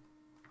 so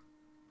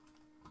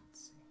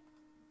let's see.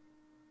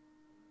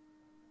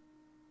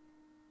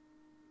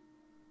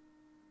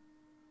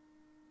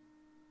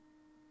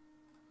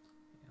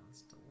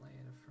 Let's delay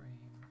it a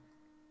frame,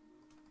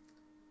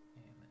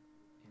 and the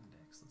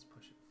index, let's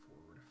push it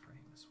forward a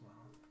frame as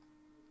well.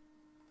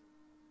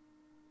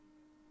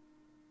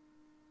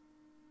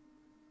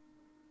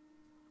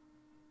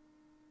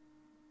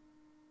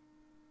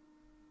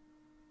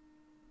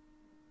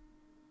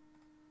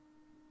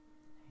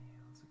 And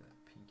let's look at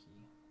that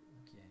pinky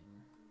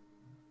again,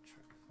 and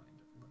try to find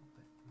a little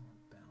bit more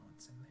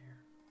balance in there.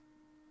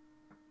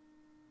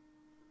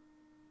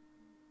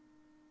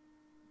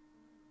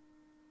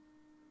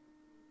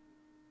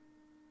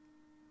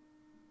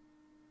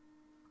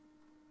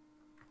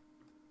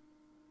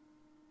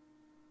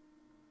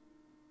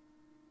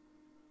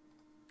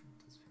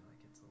 Feel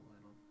like it's a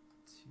little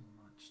too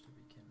much to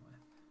begin with,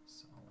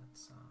 so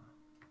let's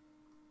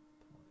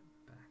pull it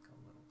back a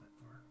little bit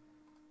more.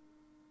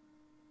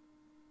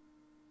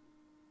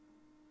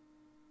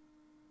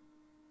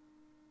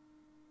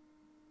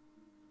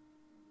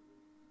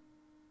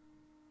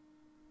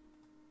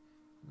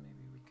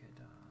 Maybe we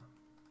could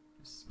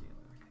just scale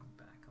everything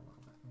back a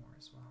little bit more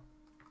as well.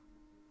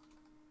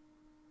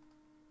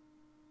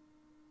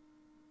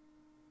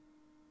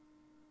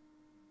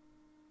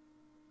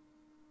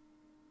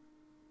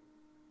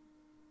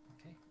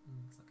 Okay,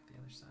 let's look at the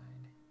other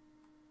side.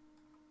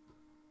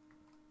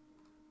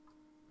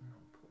 And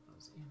we'll pull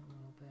those in a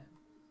little bit.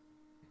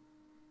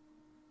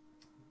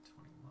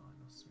 21,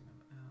 we'll swing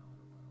them out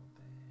a little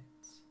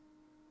bit.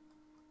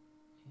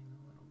 In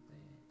a little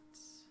bit.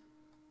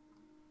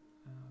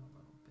 Out a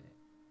little bit.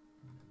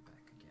 And then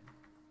back again.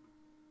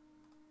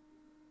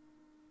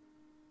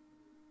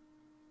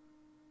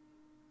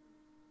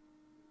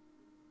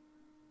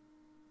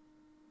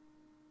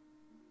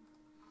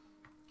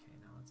 Okay,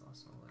 now let's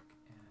also look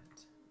at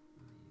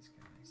these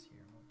guys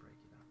here, and we'll break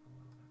it up a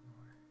little bit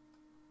more.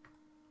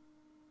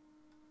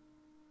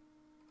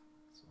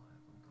 So we'll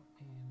have them go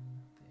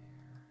in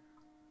there,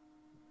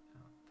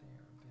 out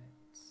there a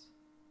bit,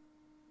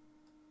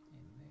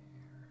 in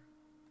there,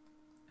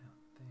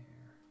 out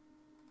there,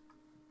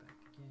 back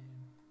again.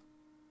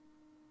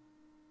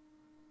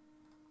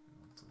 And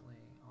we'll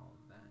delay all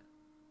of that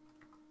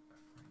a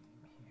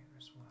frame here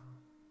as well.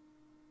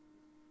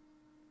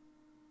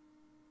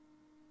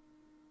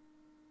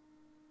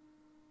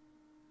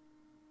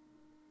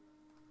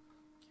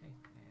 Okay,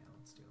 and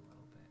let's do a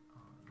little bit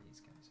on these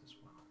guys as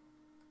well.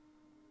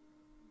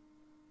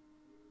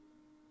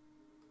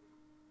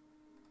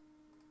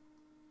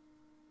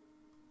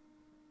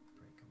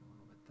 Break them a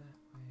little bit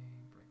that way,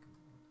 break them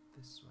a little bit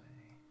this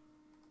way.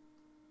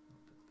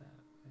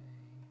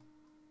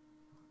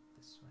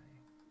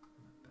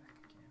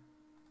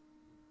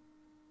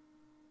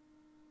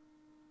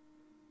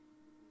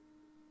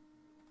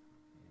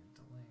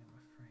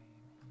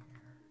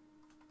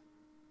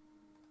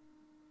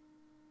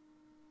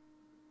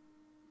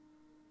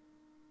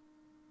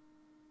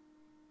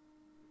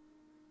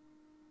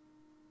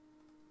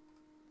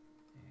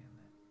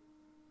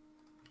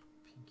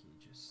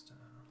 just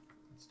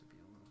needs to be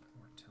a little bit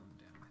more toned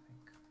down, I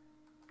think.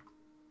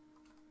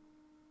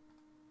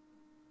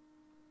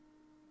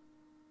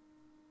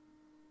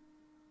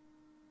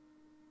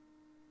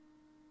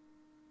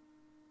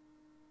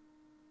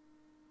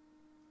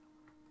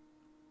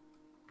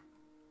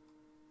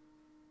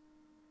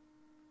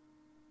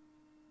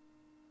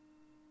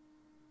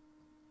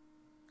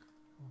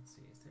 Let's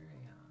see, is there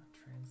a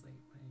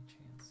translate by any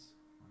chance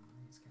on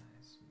these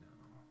guys? No,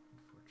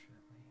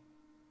 unfortunately.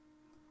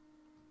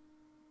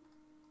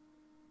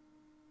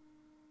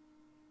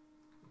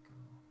 Could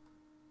we go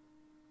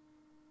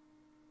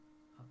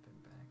up and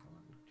back? I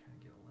want to try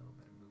and get a little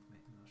bit of movement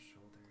in those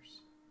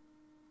shoulders.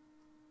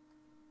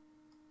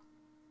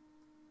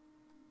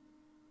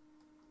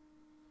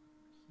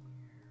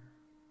 Here,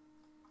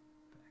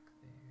 back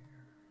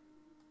there,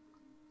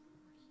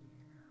 over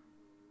here,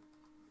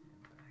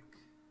 and back.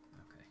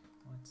 Okay,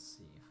 let's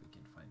see if we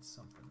can find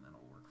something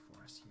that'll work for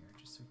us here,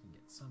 just so we can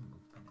get some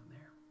movement in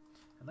there.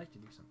 I'd like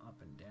to do some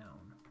up and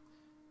down,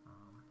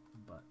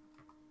 but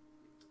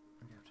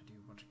we're gonna have to do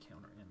a bunch of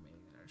counter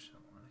animating that I just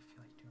don't really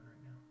feel like doing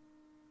right now.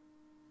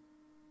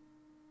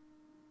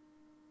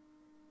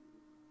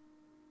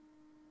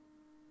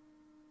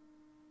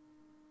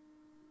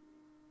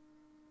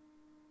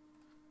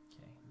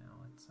 Okay, now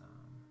let's I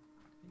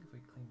think if we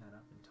clean that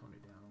up and tone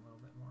it down a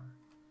little bit more,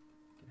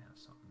 we can have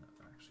something that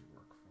will actually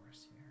work for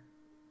us here.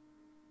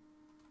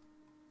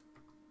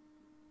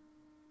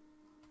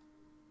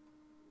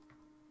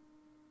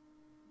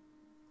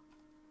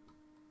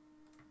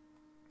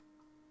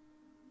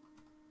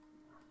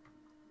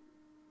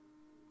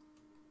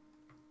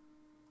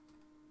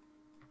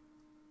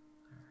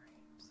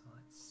 Alright, so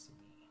let's see.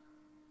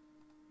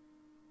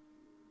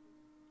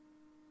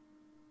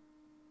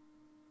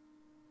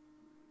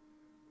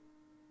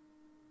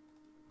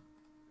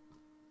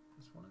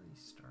 Does one of these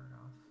start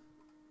off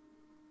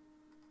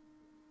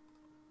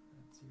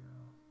at 0?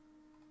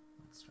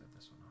 Let's start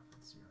this one off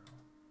at 0.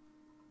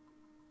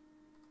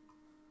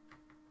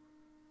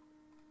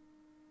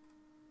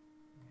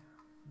 Yeah,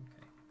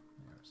 okay.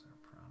 There's our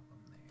problem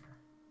there.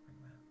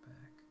 Bring that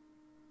back.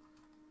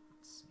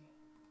 Let's see.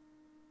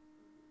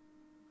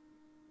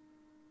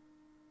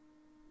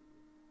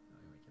 Oh,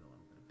 we get a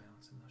little bit of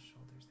bounce in those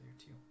shoulders there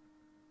too.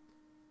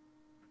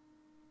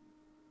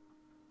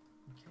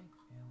 Okay,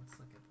 and let's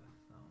look at the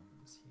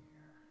thumbs here.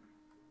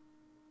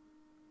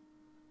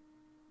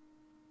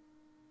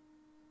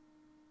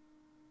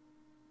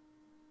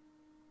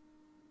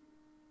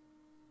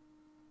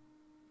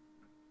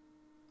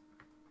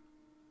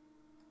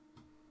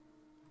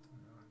 I'm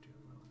going to do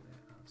a little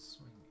bit of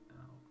swing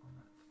out on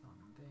that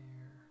thumb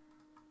there,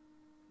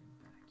 and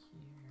back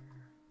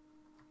here,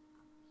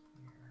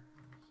 and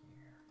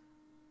here.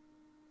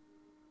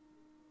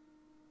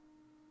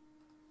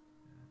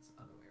 That's the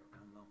other way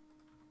around though.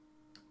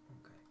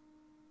 Okay,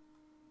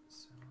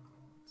 so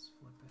let's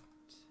flip it.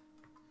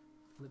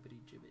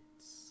 Flippity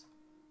gibbets.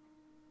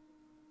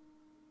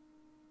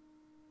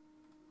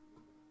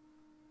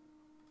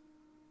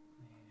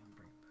 And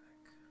bring it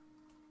back.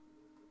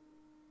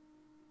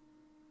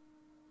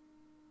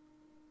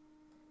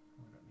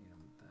 We don't need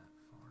them that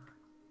far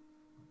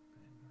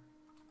open.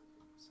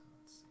 So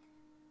let's see.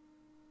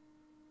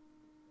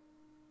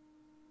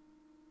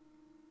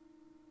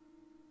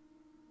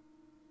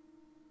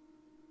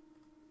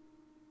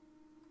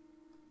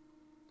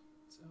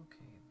 It's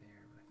okay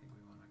there, but I think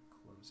we want to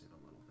close it a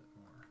little bit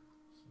more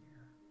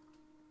here.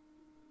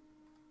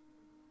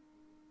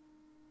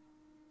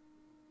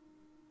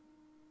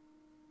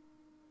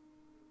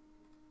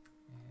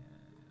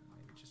 And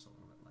maybe just a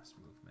little bit less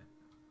movement.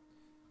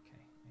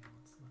 Okay, and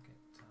let's look at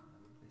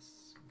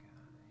this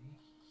guy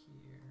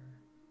here.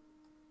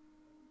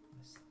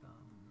 This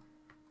thumb.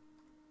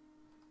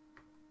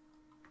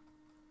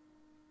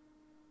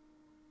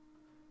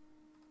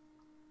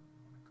 We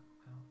want to go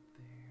out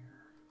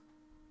there.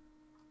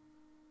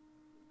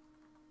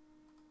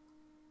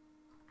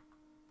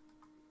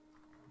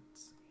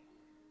 Let's see.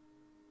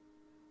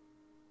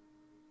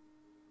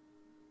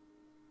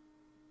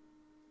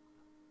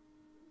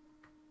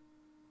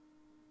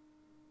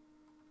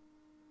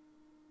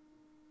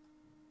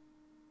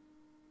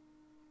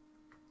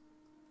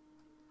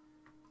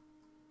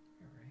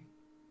 Alright,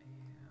 and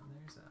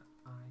there's an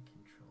eye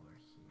controller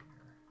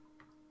here.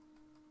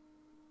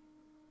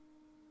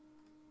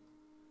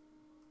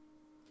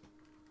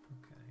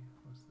 Okay,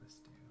 what does this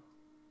do?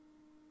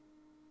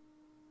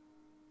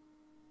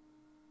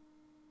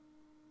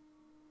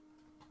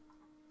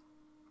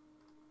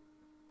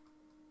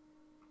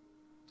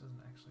 Doesn't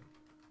actually,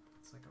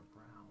 it's like a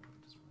brow, but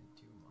it doesn't really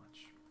do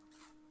much.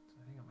 So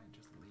I think I might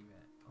just leave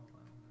it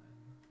alone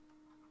then.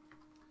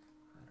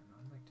 I don't know,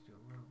 I'd like to do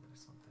a little bit of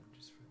something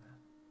just for that.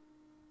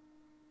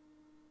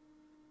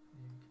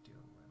 Maybe we could do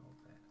a little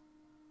bit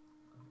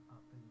of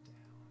up and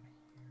down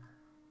here.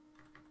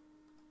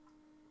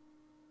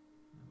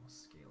 And then we'll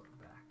scale it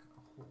back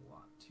a whole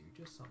lot too,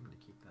 just something to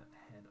keep that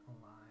head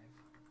alive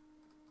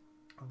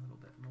a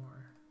little bit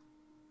more.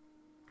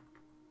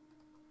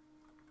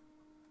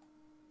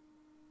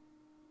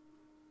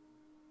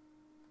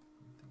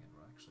 I'm thinking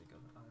we'll actually go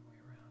the other way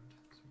around.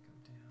 So we go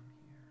down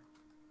here.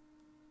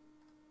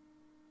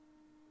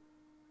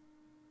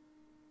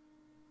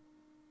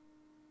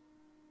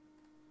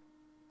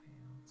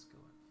 And let's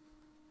go at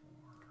 4.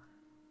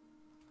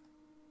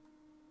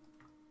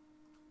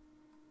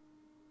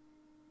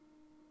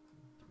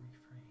 And 3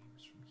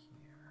 frames from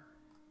here.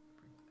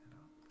 Bring that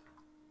up.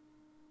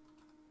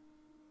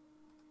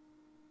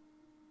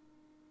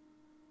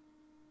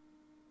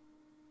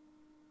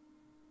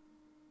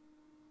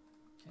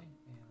 Okay,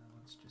 and then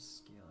let's just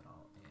scale it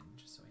all in,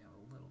 just so we have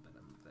a little bit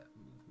of that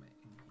movement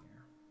in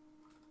here.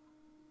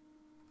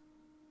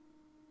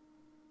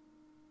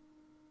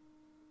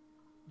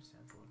 Just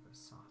adds a little bit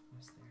of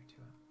softness there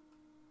to it.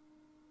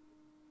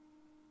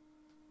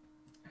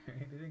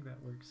 Alright, I think that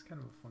works.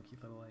 Kind of a funky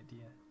little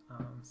idea.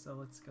 So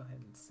let's go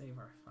ahead and save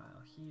our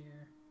file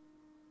here.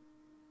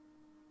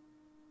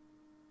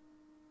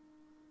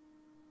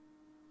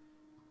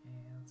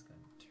 And let's go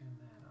ahead and turn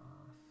that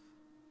off.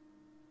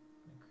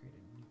 I'm going to create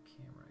a new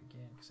camera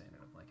again because I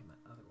ended up liking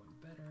that other one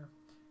better.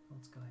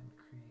 Let's go ahead and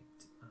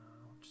create,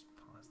 I'll just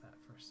pause that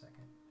for a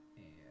second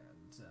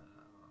and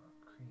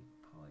create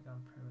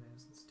polygon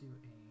primitives. Let's do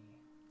a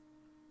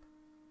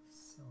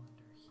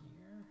cylinder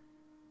here.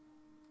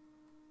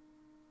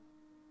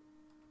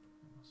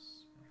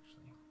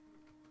 Actually,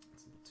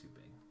 it's a little too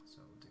big,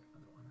 so we'll do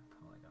another one.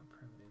 Polygon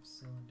primitive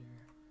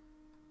cylinder.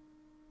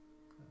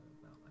 Go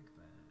about like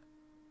that.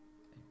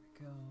 There we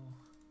go.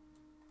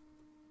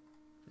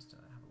 Just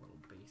have a little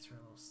base or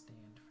a little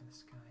stand for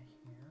this guy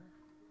here.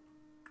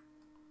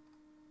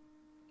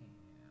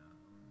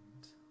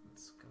 And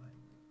let's go ahead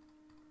and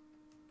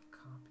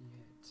copy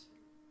it.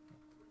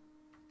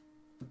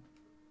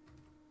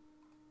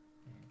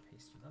 And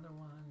paste another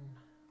one.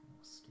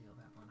 We'll scale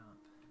that one up.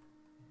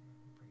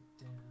 And break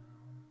down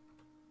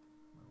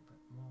a little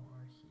bit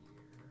more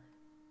here.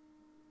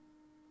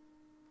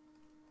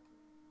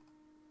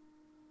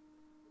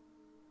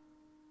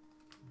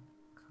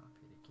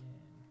 Copy it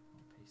again.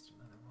 We'll paste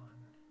another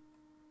one.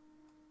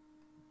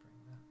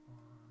 Bring that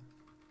on.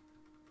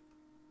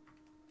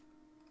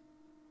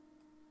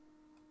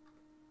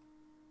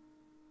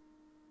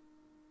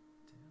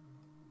 Down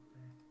a little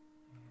bit.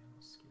 And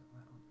we'll scale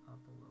that one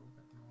up a little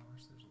bit more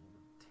so there's a little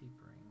bit of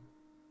tapering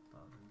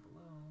above and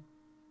below.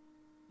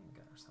 And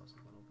got ourselves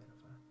a little bit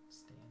of a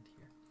stand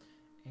here.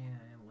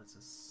 And let's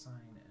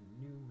assign a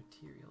new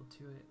material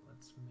to it.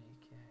 Let's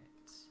make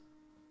it,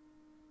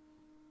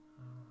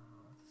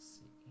 let's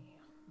see,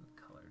 what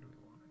color do we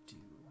want to do?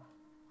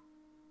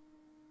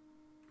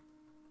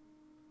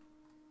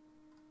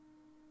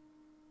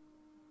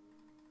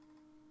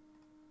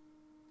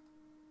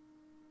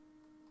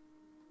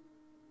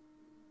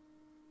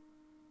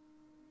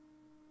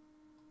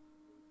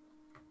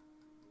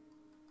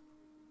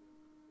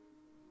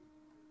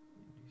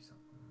 Do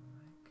something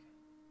like,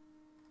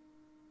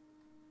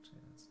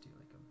 actually let's do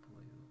like a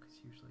blue, because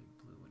usually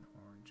blue and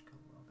orange go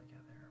well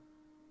together.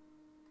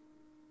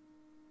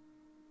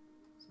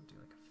 So do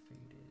like a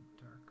faded,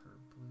 darker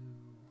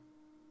blue.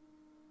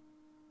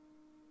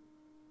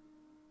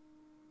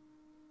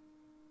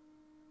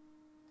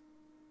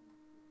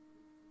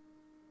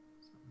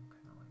 Something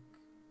kind of like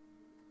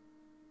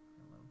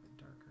a little bit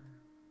darker.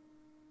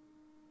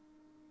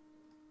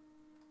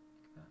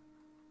 Like that.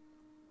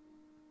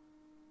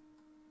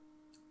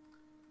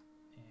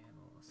 And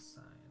we'll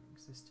assign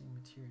existing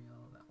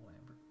material, that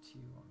Lambert 2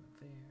 on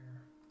there.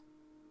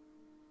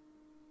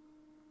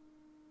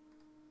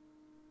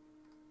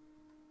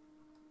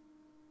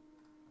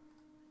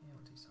 Yeah,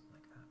 we'll do something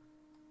like that.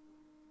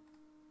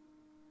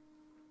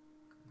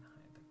 Go ahead and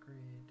hide the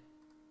grid.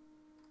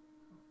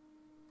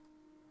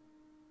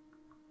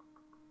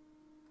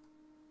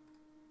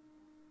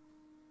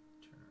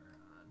 Turn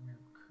our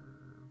mirror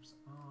curves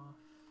off.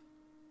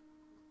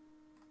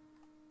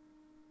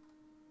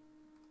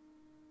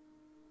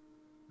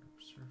 Mirror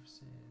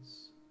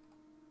surfaces.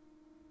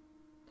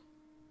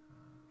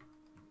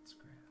 Let's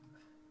grab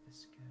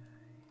this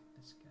guy,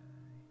 this guy.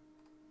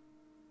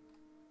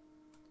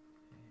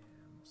 And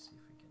we'll see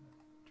if we can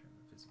turn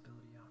the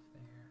visibility off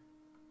there.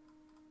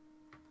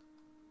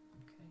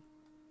 Okay.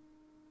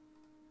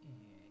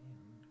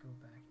 And go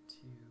back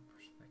to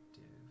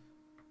perspective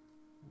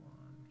 1,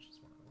 which is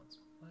one of the ones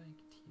we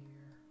liked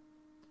here.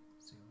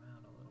 Zoom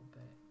out a little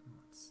bit and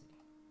let's see.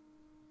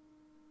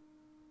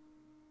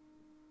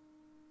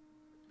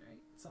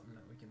 Alright, something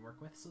that we can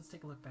work with. So let's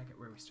take a look back at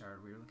where we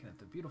started. We were looking at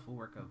the beautiful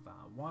work of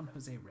Juan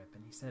Jose Ryp,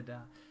 and he said,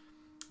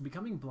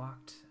 becoming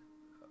blocked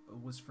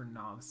was for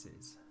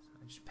novices.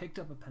 I just picked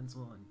up a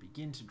pencil and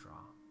begin to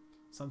draw.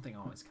 Something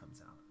always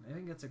comes out. And I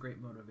think that's a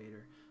great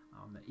motivator,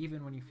 that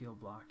even when you feel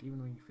blocked,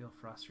 even when you feel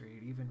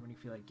frustrated, even when you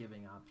feel like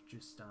giving up,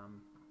 just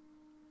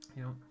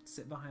you know,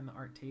 sit behind the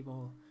art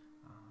table,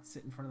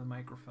 sit in front of the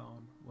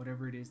microphone,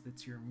 whatever it is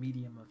that's your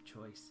medium of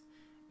choice,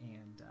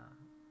 and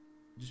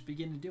just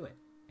begin to do it,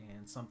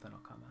 and something will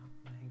come out.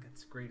 I think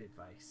that's great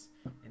advice,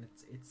 and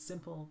it's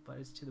simple, but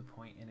it's to the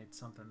point, and it's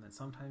something that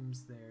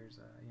sometimes there's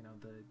you know,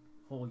 the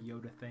whole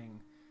Yoda thing.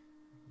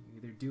 You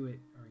either do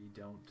it or you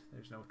don't.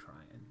 There's no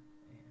trying,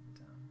 and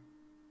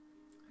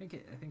I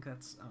I think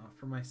that's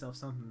for myself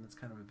something that's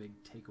kind of a big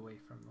takeaway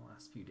from the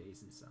last few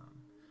days is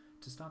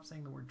to stop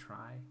saying the word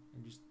try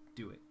and just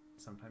do it.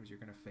 Sometimes you're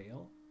going to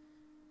fail,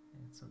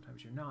 and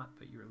sometimes you're not,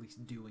 but you're at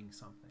least doing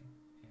something.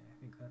 And I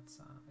think that's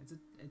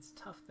it's a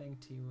tough thing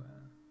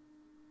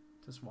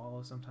to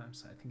swallow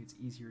sometimes. I think it's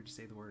easier to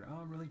say the word, oh,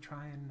 I'm really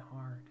trying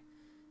hard,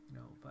 you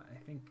know, but I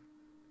think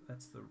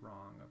that's the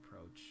wrong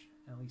approach,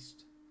 at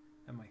least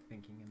at my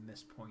thinking in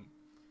this point,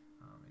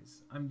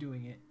 is I'm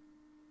doing it.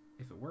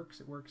 If it works,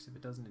 it works. If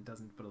it doesn't, it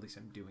doesn't, but at least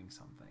I'm doing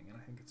something. And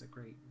I think it's a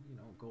great, you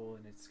know, goal.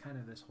 And it's kind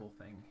of this whole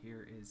thing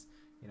here is,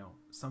 you know,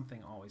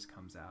 something always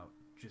comes out.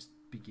 Just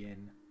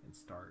begin and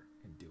start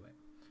and do it.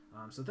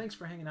 So thanks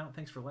for hanging out.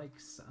 Thanks for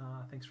likes.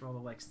 Thanks for all the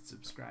likes and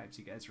subscribes.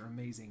 You guys are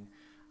amazing.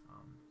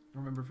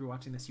 Remember, if you're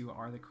watching this, you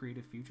are the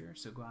creative future.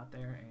 So go out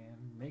there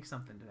and make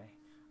something today.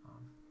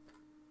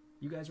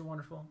 You guys are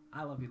wonderful.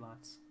 I love you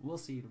lots. We'll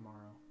see you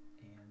tomorrow.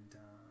 And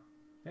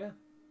yeah.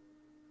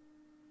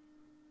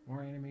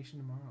 More animation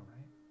tomorrow,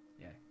 right?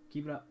 Yeah.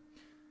 Keep it up.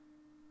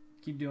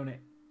 Keep doing it.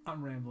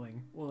 I'm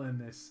rambling. We'll end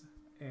this.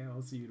 And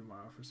I'll see you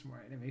tomorrow for some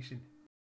more animation.